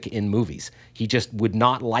music in movies. He just would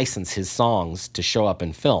not license his songs to show up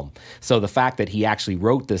in film. So the fact that he actually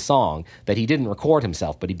wrote this song, that he didn't record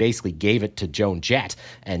himself, but he basically gave it to Joan Jett,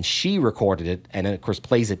 and she recorded it, and of course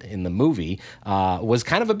plays it in the movie, was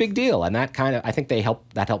kind of a big deal. And that I think that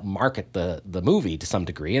helped market the movie to some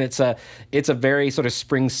degree. And it's a very sort of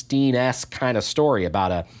Springsteen-esque kind of story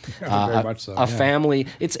about a family.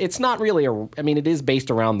 It's not really it is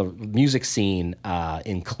based around the music scene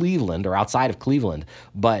in Cleveland or outside of Cleveland,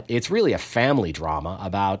 but it's really a family drama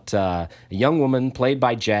about a young woman played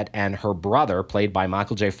by Jett and her brother played by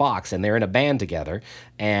Michael J. Fox, and they're in a band together,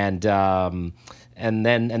 and they're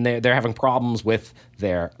having problems with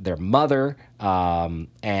their mother, and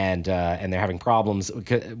they're having problems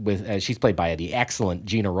with she's played by the excellent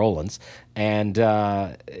Gina Rowlands, and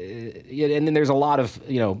then there's a lot of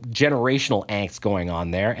generational angst going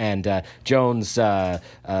on there. And Jones,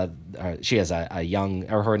 she has a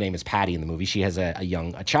young, or her name is Patty in the movie. She has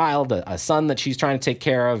a child, a son that she's trying to take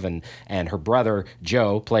care of, and her brother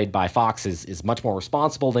Joe, played by Fox, is much more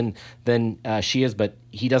responsible than she is, but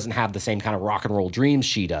he doesn't have the same kind of rock and roll dreams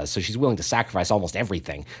she does. So she's willing to sacrifice almost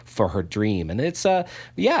everything for her dream. And it's a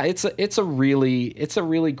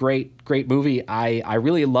really great movie. I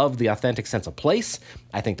really love the authentic sense of place.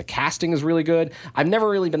 I think the casting is really good. I've never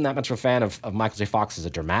really been that much of a fan of Michael J. Fox as a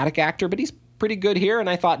dramatic actor, but he's pretty good here, and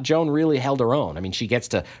I thought Joan really held her own. I mean, she gets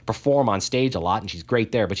to perform on stage a lot, and she's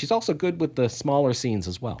great there, but she's also good with the smaller scenes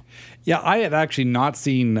as well. Yeah, I had actually not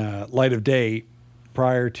seen Light of Day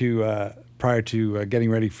prior to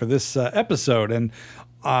getting ready for this episode, and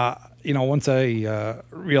once I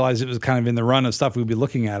realized it was kind of in the run of stuff we'd be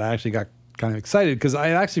looking at, I actually got kind of excited because I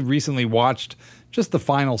actually recently watched just the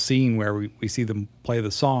final scene where we see them play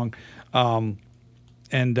the song, and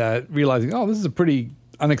realizing, this is a pretty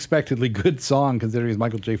unexpectedly good song considering it's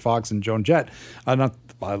Michael J. Fox and Joan Jett. I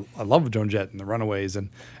love Joan Jett and the Runaways and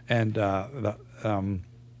the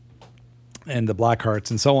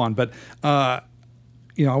Blackhearts and so on, but I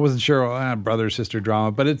wasn't sure brother sister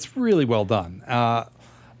drama, but it's really well done,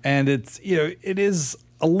 and it's it is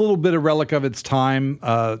a little bit a relic of its time.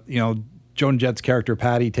 Joan Jett's character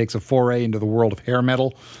Patty takes a foray into the world of hair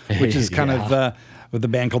metal, which is kind of with a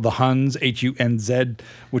band called the Huns, Hunz,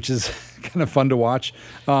 which is kind of fun to watch.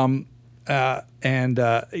 But the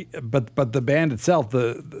band itself,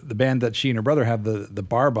 the band that she and her brother have, the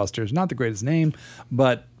Barbusters, not the greatest name,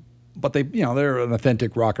 but they they're an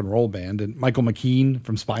authentic rock and roll band. And Michael McKean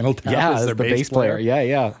from Spinal Tap is their the bass player.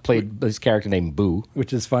 Yeah, played this character named Boo,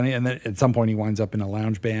 which is funny. And then at some point he winds up in a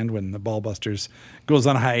lounge band when the Ballbusters goes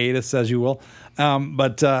on hiatus, as you will.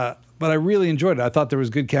 But I really enjoyed it. I thought there was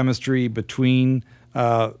good chemistry between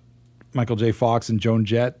Michael J. Fox and Joan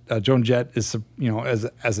Jett. Joan Jett is,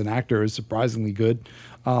 as an actor, is surprisingly good.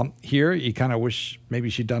 Here, you kind of wish maybe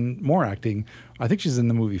she'd done more acting. I think she's in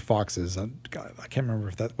the movie Foxes. I can't remember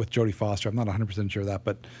if that with Jodie Foster. I'm not 100% sure of that,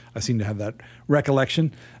 but I seem to have that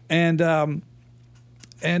recollection. And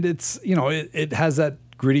it's it has that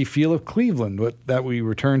gritty feel of Cleveland that we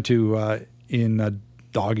return to in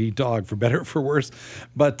Dog Eat Dog, for better or for worse.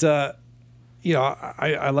 But I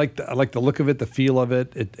like the look of it, the feel of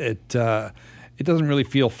it. It doesn't really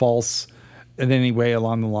feel false in any way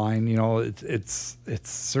along the line. It's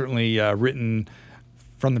certainly written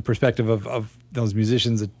from the perspective of those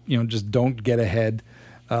musicians that just don't get ahead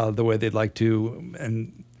the way they'd like to,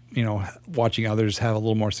 and watching others have a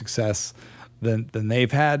little more success than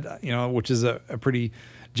they've had. Which is a pretty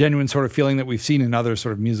genuine sort of feeling that we've seen in other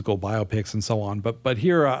sort of musical biopics and so on. But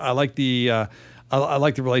here I like the. I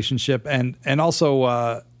like the relationship, and also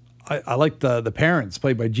I like the parents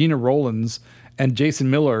played by Gina Rowlands and Jason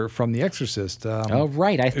Miller from The Exorcist. Oh,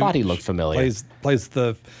 right. I thought he looked familiar. Plays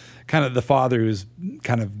the kind of the father who's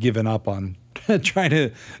kind of given up on trying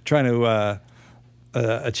to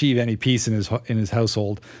achieve any peace in his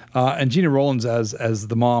household, and Gena Rowlands as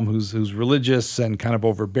the mom who's religious and kind of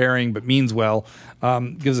overbearing but means well,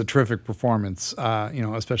 gives a terrific performance.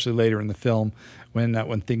 Especially later in the film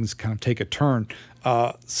when things kind of take a turn.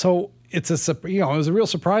 So it was a real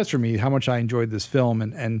surprise for me how much I enjoyed this film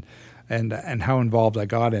and how involved I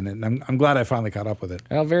got in it. And I'm glad I finally caught up with it.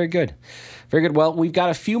 Oh, very good. Very good. Well, we've got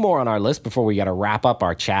a few more on our list before we got to wrap up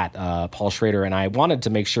our chat, Paul Schrader, and I wanted to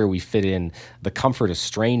make sure we fit in The Comfort of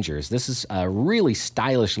Strangers. This is a really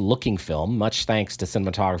stylish-looking film, much thanks to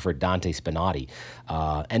cinematographer Dante Spinotti.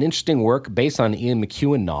 An interesting work based on an Ian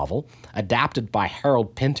McEwan novel, adapted by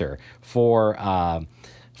Harold Pinter for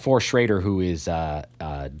Schrader, who is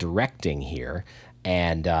directing here.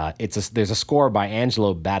 And there's a score by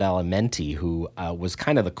Angelo Badalamenti, who was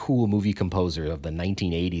kind of the cool movie composer of the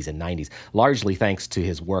 1980s and 90s, largely thanks to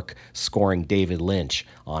his work scoring David Lynch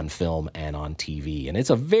on film and on TV. And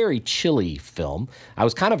it's a very chilly film. I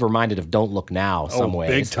was kind of reminded of Don't Look Now some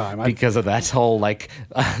ways. Big time. Because of that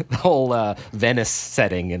whole Venice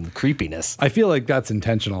setting and creepiness. I feel like that's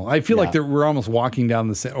intentional. I feel like we're almost walking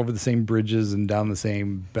over the same bridges and down the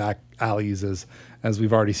same back alleys as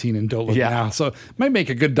we've already seen in Don't Look Now. So it might make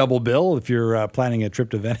a good double bill if you're planning a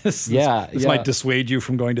trip to Venice. This might dissuade you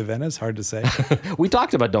from going to Venice. Hard to say. We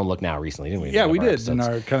talked about Don't Look Now recently, didn't we? Yeah, we did. In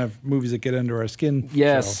our kind of movies that get under our skin.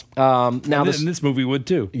 Yes. And this movie would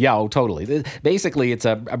too. Yeah, totally. Basically, it's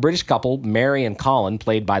a British couple, Mary and Colin,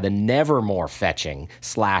 played by the never more fetching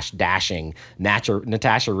 / dashing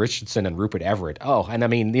Natasha Richardson and Rupert Everett. Oh, and I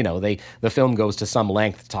mean, the film goes to some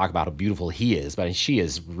length to talk about how beautiful he is, but she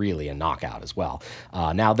is really a knockout as well.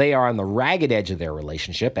 Now, they are on the ragged edge of their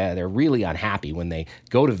relationship. They're really unhappy when they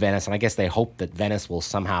go to Venice, and I guess they hope that Venice will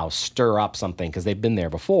somehow stir up something because they've been there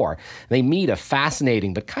before. They meet a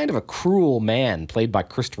fascinating but kind of a cruel man played by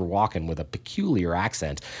Christopher Walken with a peculiar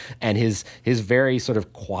accent, and his very sort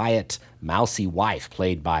of quiet, mousy wife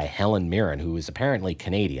played by Helen Mirren, who is apparently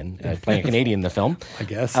Canadian, playing a Canadian in the film. I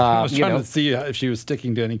guess. I was trying to see if she was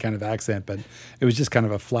sticking to any kind of accent, but it was just kind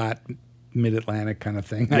of a flat mid-Atlantic kind of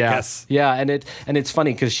thing, I guess. Yeah, and it's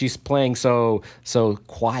funny because she's playing so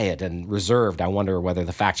quiet and reserved. I wonder whether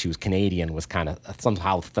the fact she was Canadian was kind of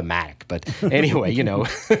somehow thematic. But anyway,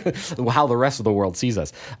 how the rest of the world sees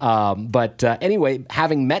us. But anyway,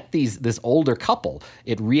 having met this older couple,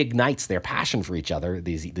 it reignites their passion for each other,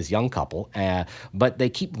 this young couple. But they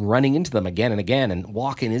keep running into them again and again, and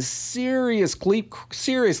Walken is seriously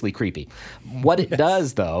creepy. What it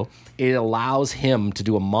does, though, it allows him to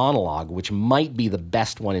do a monologue, which might be the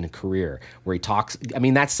best one in a career, where he talks. I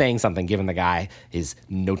mean, that's saying something, given the guy is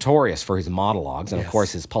notorious for his monologues, and of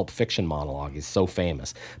course his Pulp Fiction monologue is so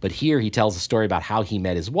famous. But here he tells a story about how he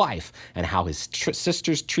met his wife and how his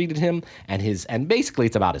sisters treated him, and basically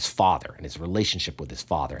it's about his father and his relationship with his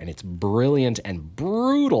father, and it's brilliant and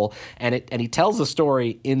brutal. And he tells the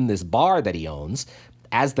story in this bar that he owns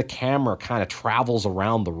as the camera kind of travels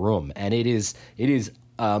around the room, and it is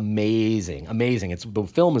amazing. The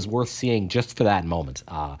film is worth seeing just for that moment.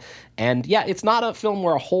 And yeah, it's not a film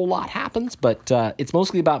where a whole lot happens, but it's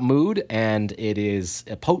mostly about mood, and it is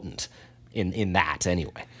potent in that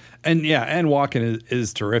anyway. And Walken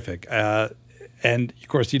is terrific. And of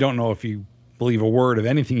course, you don't know if you believe a word of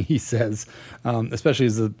anything he says, especially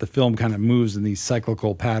as the film kind of moves in these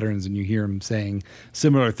cyclical patterns, and you hear him saying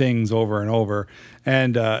similar things over and over,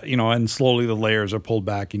 and and slowly the layers are pulled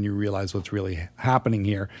back, and you realize what's really happening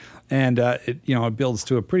here, and it builds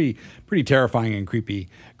to a pretty terrifying and creepy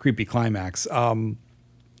climax, and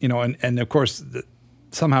of course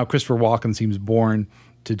somehow Christopher Walken seems born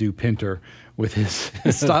to do Pinter, with his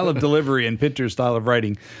style of delivery and Pinter's style of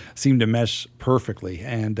writing seemed to mesh perfectly.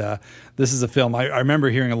 And this is a film, I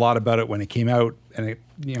remember hearing a lot about it when it came out, and it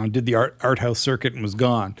did the art house circuit and was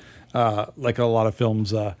gone, like a lot of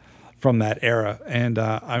films from that era. And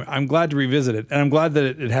I'm glad to revisit it. And I'm glad that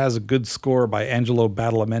it has a good score by Angelo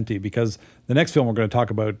Badalamenti, because the next film we're going to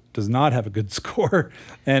talk about does not have a good score,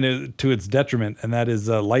 and to its detriment, and that is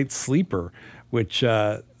Light Sleeper, which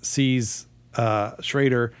sees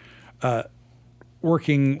Schrader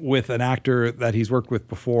working with an actor that he's worked with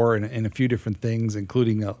before in a few different things,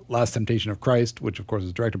 including Last Temptation of Christ, which of course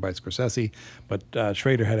is directed by Scorsese, but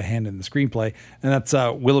Schrader had a hand in the screenplay, and that's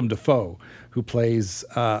Willem Dafoe, who plays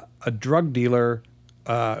a drug dealer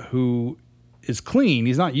who is clean.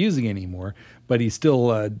 He's not using anymore, but he's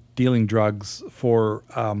still dealing drugs for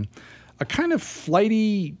a kind of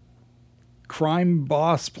flighty crime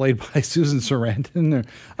boss played by Susan Sarandon.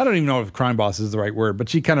 I don't even know if crime boss is the right word, but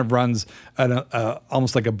she kind of runs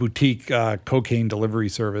almost like a boutique cocaine delivery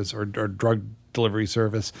service or drug delivery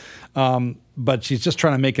service. But she's just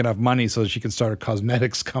trying to make enough money so that she can start a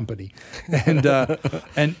cosmetics company.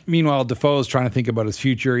 And meanwhile, Dafoe is trying to think about his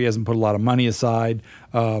future. He hasn't put a lot of money aside.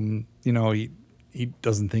 He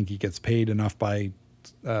doesn't think he gets paid enough by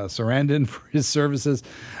Sarandon for his services.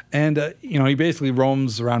 And, he basically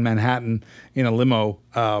roams around Manhattan in a limo,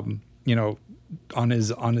 on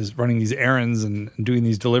his running these errands and doing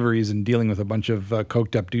these deliveries and dealing with a bunch of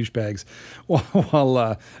coked up douchebags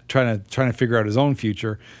while trying to figure out his own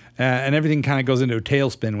future. And everything kind of goes into a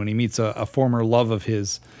tailspin when he meets a former love of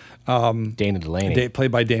his, Dana Delaney,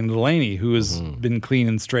 played by Dana Delaney, who has been clean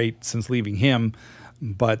and straight since leaving him,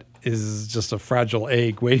 but is just a fragile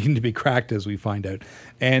egg waiting to be cracked, as we find out.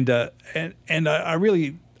 And I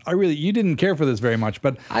really, you didn't care for this very much,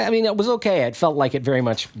 but I mean, it was okay. It felt like it very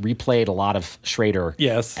much replayed a lot of Schrader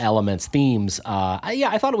elements, themes.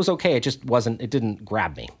 I thought it was okay. It just wasn't. It didn't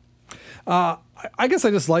grab me. I guess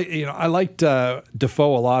I just I liked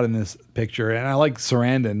Dafoe a lot in this picture, and I like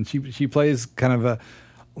Sarandon. She plays kind of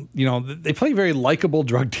they play very likable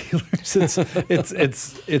drug dealers.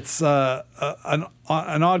 It's an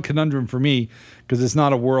odd conundrum for me because it's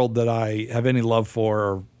not a world that I have any love for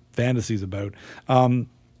or fantasies about. And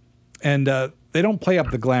they don't play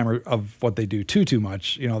up the glamour of what they do too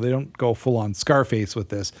much. They don't go full on Scarface with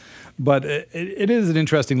this, but it is an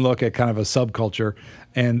interesting look at kind of a subculture.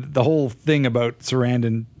 And the whole thing about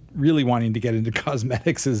Sarandon really wanting to get into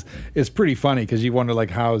cosmetics is pretty funny because you wonder, like,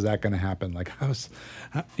 how is that going to happen? Like, how's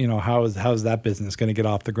that business going to get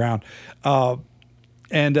off the ground?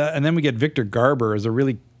 And then we get Victor Garber as a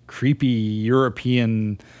really creepy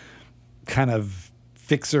European kind of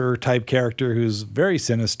fixer type character who's very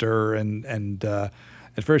sinister and at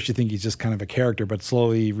first you think he's just kind of a character, but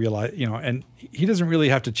slowly you realize, and he doesn't really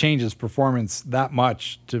have to change his performance that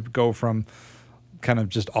much to go from kind of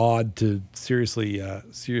just odd to seriously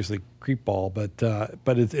creepball,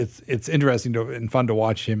 but it's interesting and fun to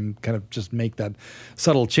watch him kind of just make that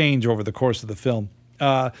subtle change over the course of the film.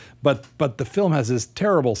 But the film has this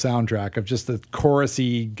terrible soundtrack of just the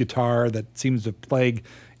chorusy guitar that seems to plague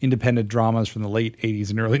independent dramas from the late 80s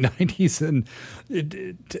and early 90s. And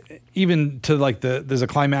even to like there's a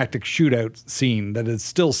climactic shootout scene that is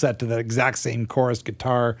still set to that exact same chorus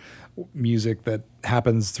guitar music that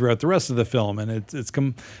happens throughout the rest of the film. And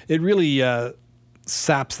it really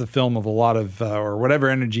saps the film of a lot of or whatever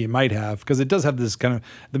energy it might have, because it does have this kind of,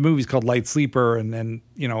 the movie's called Light Sleeper, and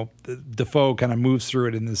Dafoe kind of moves through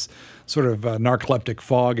it in this sort of narcoleptic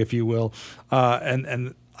fog, if you will,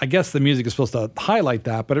 and I guess the music is supposed to highlight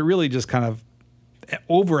that, but it really just kind of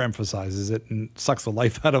overemphasizes it and sucks the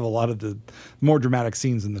life out of a lot of the more dramatic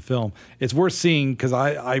scenes in the film. It's worth seeing because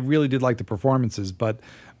I really did like the performances, but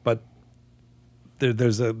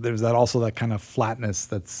there's that also that kind of flatness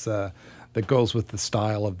that's that goes with the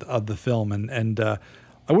style of the film, and I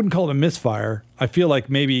wouldn't call it a misfire. I feel like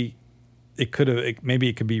maybe it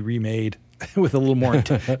could be remade with a little more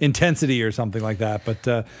intensity or something like that.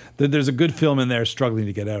 But there's a good film in there struggling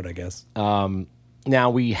to get out, I guess.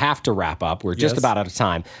 Now we have to wrap up. We're just about out of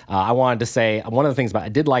time. I wanted to say one of the things I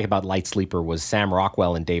did like about Light Sleeper was Sam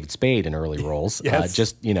Rockwell and David Spade in early roles.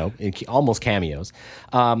 Yes. Almost cameos.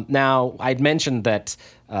 Now I'd mentioned that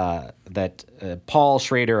Paul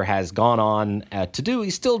Schrader has gone on he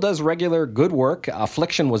still does regular good work.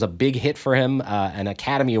 Affliction was a big hit for him, an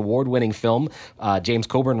Academy Award-winning film. James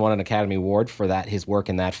Coburn won an Academy Award for his work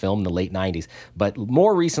in that film in the late 90s. But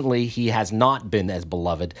more recently, he has not been as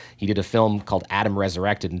beloved. He did a film called Adam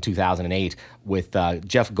Resurrected in 2008 with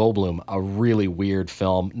Jeff Goldblum, a really weird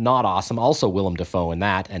film, not awesome. Also Willem Dafoe in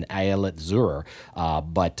that, and Ayelet Zurer.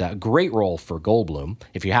 But a great role for Goldblum.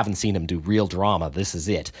 If you haven't seen him do real drama, this is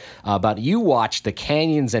it. But you watched The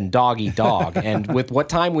Canyons and Dog Eat Dog, and with what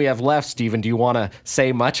time we have left, Stephen, do you want to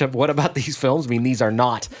say much of what about these films? I mean, these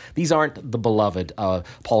aren't the beloved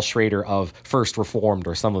Paul Schrader of First Reformed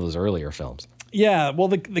or some of those earlier films. Yeah, well,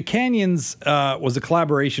 the Canyons was a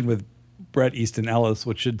collaboration with Bret Easton Ellis,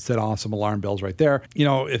 which should set off some alarm bells right there.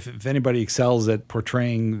 If anybody excels at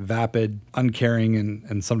portraying vapid, uncaring,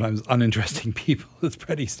 and sometimes uninteresting people, it's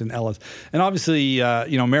Bret Easton Ellis. And obviously,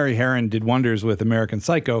 Mary Harron did wonders with American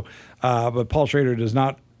Psycho, but Paul Schrader does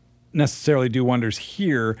not necessarily do wonders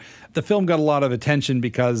here. The film got a lot of attention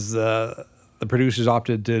because the producers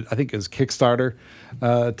opted to, I think it was Kickstarter,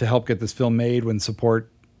 to help get this film made when support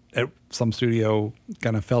at some studio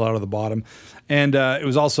kind of fell out of the bottom. And it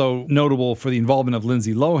was also notable for the involvement of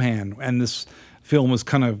Lindsay Lohan. And this film was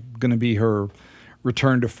kind of going to be her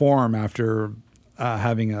return to form after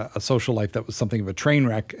having a social life that was something of a train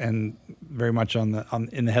wreck and very much in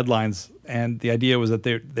the headlines. And the idea was that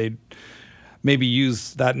they'd maybe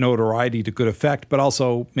use that notoriety to good effect, but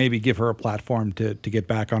also maybe give her a platform to get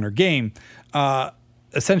back on her game.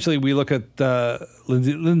 Essentially, we look at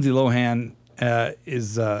Lindsay Lohan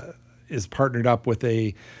is partnered up with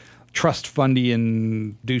a trust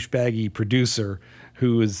fundian douchebaggy producer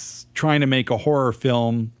who is trying to make a horror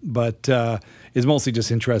film, but is mostly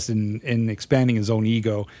just interested in expanding his own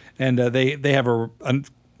ego. And they have a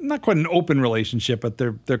not quite an open relationship, but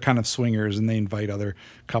they're kind of swingers, and they invite other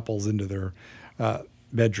couples into their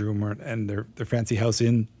bedroom and their fancy house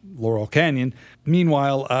in Laurel Canyon.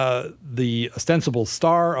 Meanwhile, the ostensible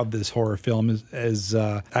star of this horror film is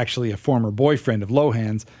actually a former boyfriend of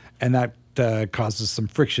Lohan's, and that causes some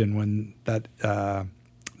friction when that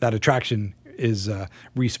attraction is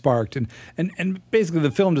re-sparked. And basically the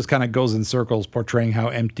film just kind of goes in circles, portraying how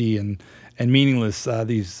empty and meaningless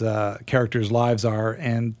these characters' lives are.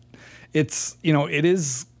 And it's, it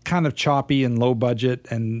is kind of choppy and low budget.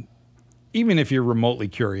 And even if you're remotely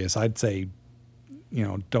curious, I'd say,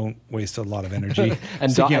 don't waste a lot of energy.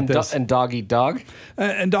 And Dog Eat Dog?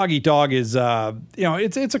 And Dog Eat Dog is,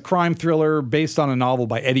 it's a crime thriller based on a novel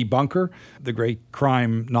by Eddie Bunker, the great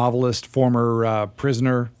crime novelist, former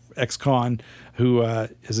prisoner, ex-con, who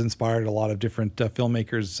has inspired a lot of different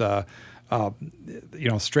filmmakers.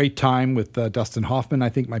 Straight Time with Dustin Hoffman, I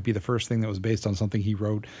think, might be the first thing that was based on something he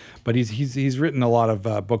wrote. But he's written a lot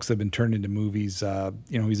of books that have been turned into movies.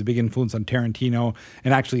 He's a big influence on Tarantino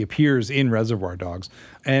and actually appears in Reservoir Dogs.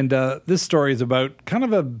 And this story is about kind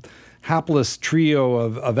of a hapless trio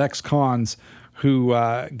of ex-cons who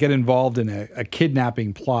get involved in a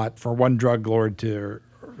kidnapping plot for one drug lord or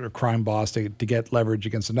crime boss to get leverage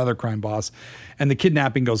against another crime boss. And the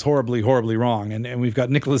kidnapping goes horribly, horribly wrong. And we've got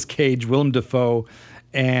Nicolas Cage, Willem Dafoe,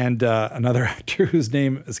 and another actor whose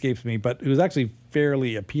name escapes me, but who's actually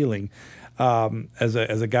fairly appealing as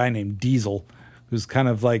a guy named Diesel, who's kind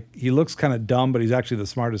of like, he looks kind of dumb, but he's actually the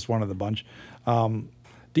smartest one of the bunch.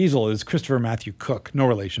 Diesel is Christopher Matthew Cook, no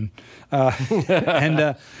relation.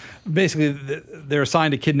 And basically they're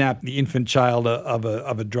assigned to kidnap the infant child of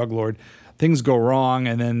a drug lord. Things go wrong,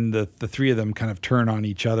 and then the three of them kind of turn on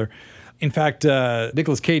each other. In fact,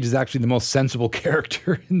 Nicolas Cage is actually the most sensible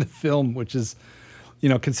character in the film, which is,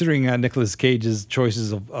 considering Nicolas Cage's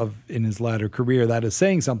choices of in his latter career, that is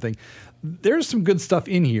saying something. There's some good stuff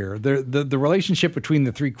in here. The relationship between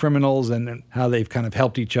the three criminals and how they've kind of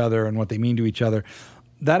helped each other and what they mean to each other.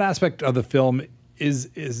 That aspect of the film is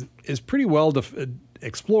pretty well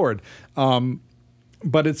explored.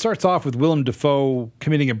 But it starts off with Willem Dafoe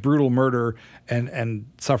committing a brutal murder and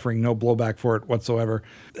suffering no blowback for it whatsoever.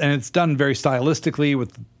 And it's done very stylistically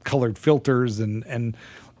with colored filters, and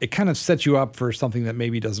it kind of sets you up for something that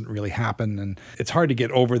maybe doesn't really happen. And it's hard to get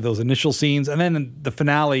over those initial scenes. And then in the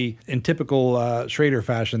finale, in typical Schrader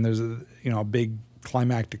fashion, there's a big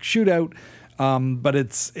climactic shootout. But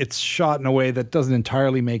it's shot in a way that doesn't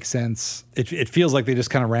entirely make sense. It feels like they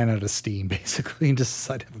just kind of ran out of steam, basically, and just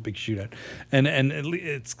decided to have a big shootout. And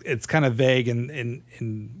it's kind of vague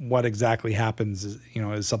in what exactly happens.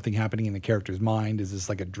 Is something happening in the character's mind? Is this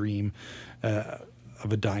like a dream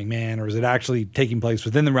of a dying man, or is it actually taking place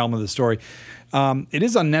within the realm of the story? It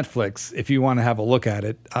is on Netflix if you want to have a look at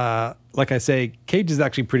it. Like I say, Cage is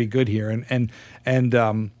actually pretty good here, and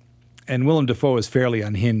Willem Dafoe is fairly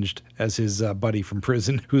unhinged as his buddy from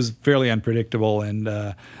prison, who's fairly unpredictable and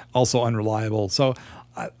also unreliable. So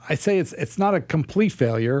I say it's not a complete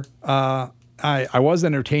failure. I was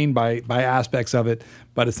entertained by aspects of it,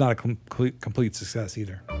 but it's not a complete success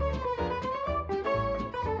either.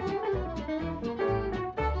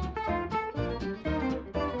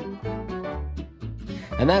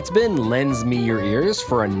 And that's been Lends Me Your Ears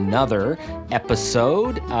for another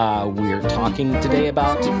episode. We're talking today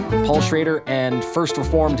about Paul Schrader and First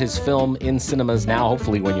Reformed, his film in cinemas now.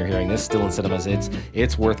 Hopefully when you're hearing this, still in cinemas,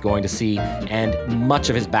 it's worth going to see. And much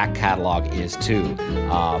of his back catalog is too.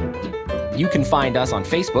 You can find us on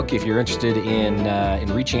Facebook if you're interested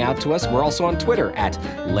in reaching out to us. We're also on Twitter at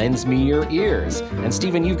Lends Me Your Ears. And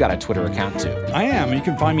Stephen, you've got a Twitter account too. I am. You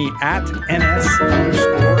can find me at NS_SCOOK.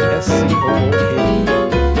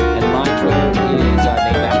 And my Twitter is named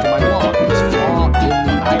after my blog. It's Flaw in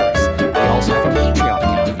the Iris. I also have a Patreon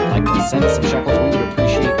account. If you'd like to send us some shekels, we would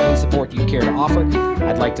appreciate any support you care to offer.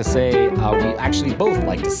 I'd like to say, we actually both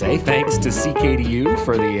like to say thanks to CKDU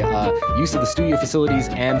for the use of the studio facilities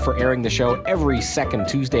and for airing the show every second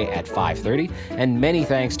Tuesday at 5:30. And many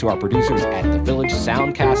thanks to our producers at the Village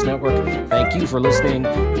Soundcast Network. Thank you for listening,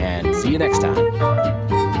 and see you next time.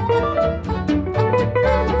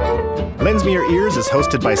 Lends Lends Me Your Ears is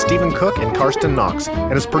hosted by Stephen Cook and Karsten Knox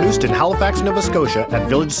and is produced in Halifax, Nova Scotia at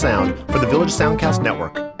Village Sound for the Village Soundcast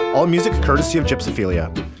Network. All music courtesy of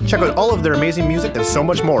Gypsophilia. Check out all of their amazing music and so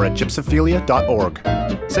much more at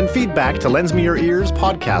gypsophilia.org. Send feedback to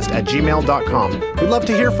lensmeyourEarspodcast@gmail.com. We'd love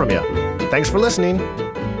to hear from you. Thanks for listening.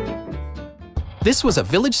 This was a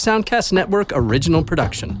Village Soundcast Network original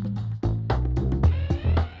production.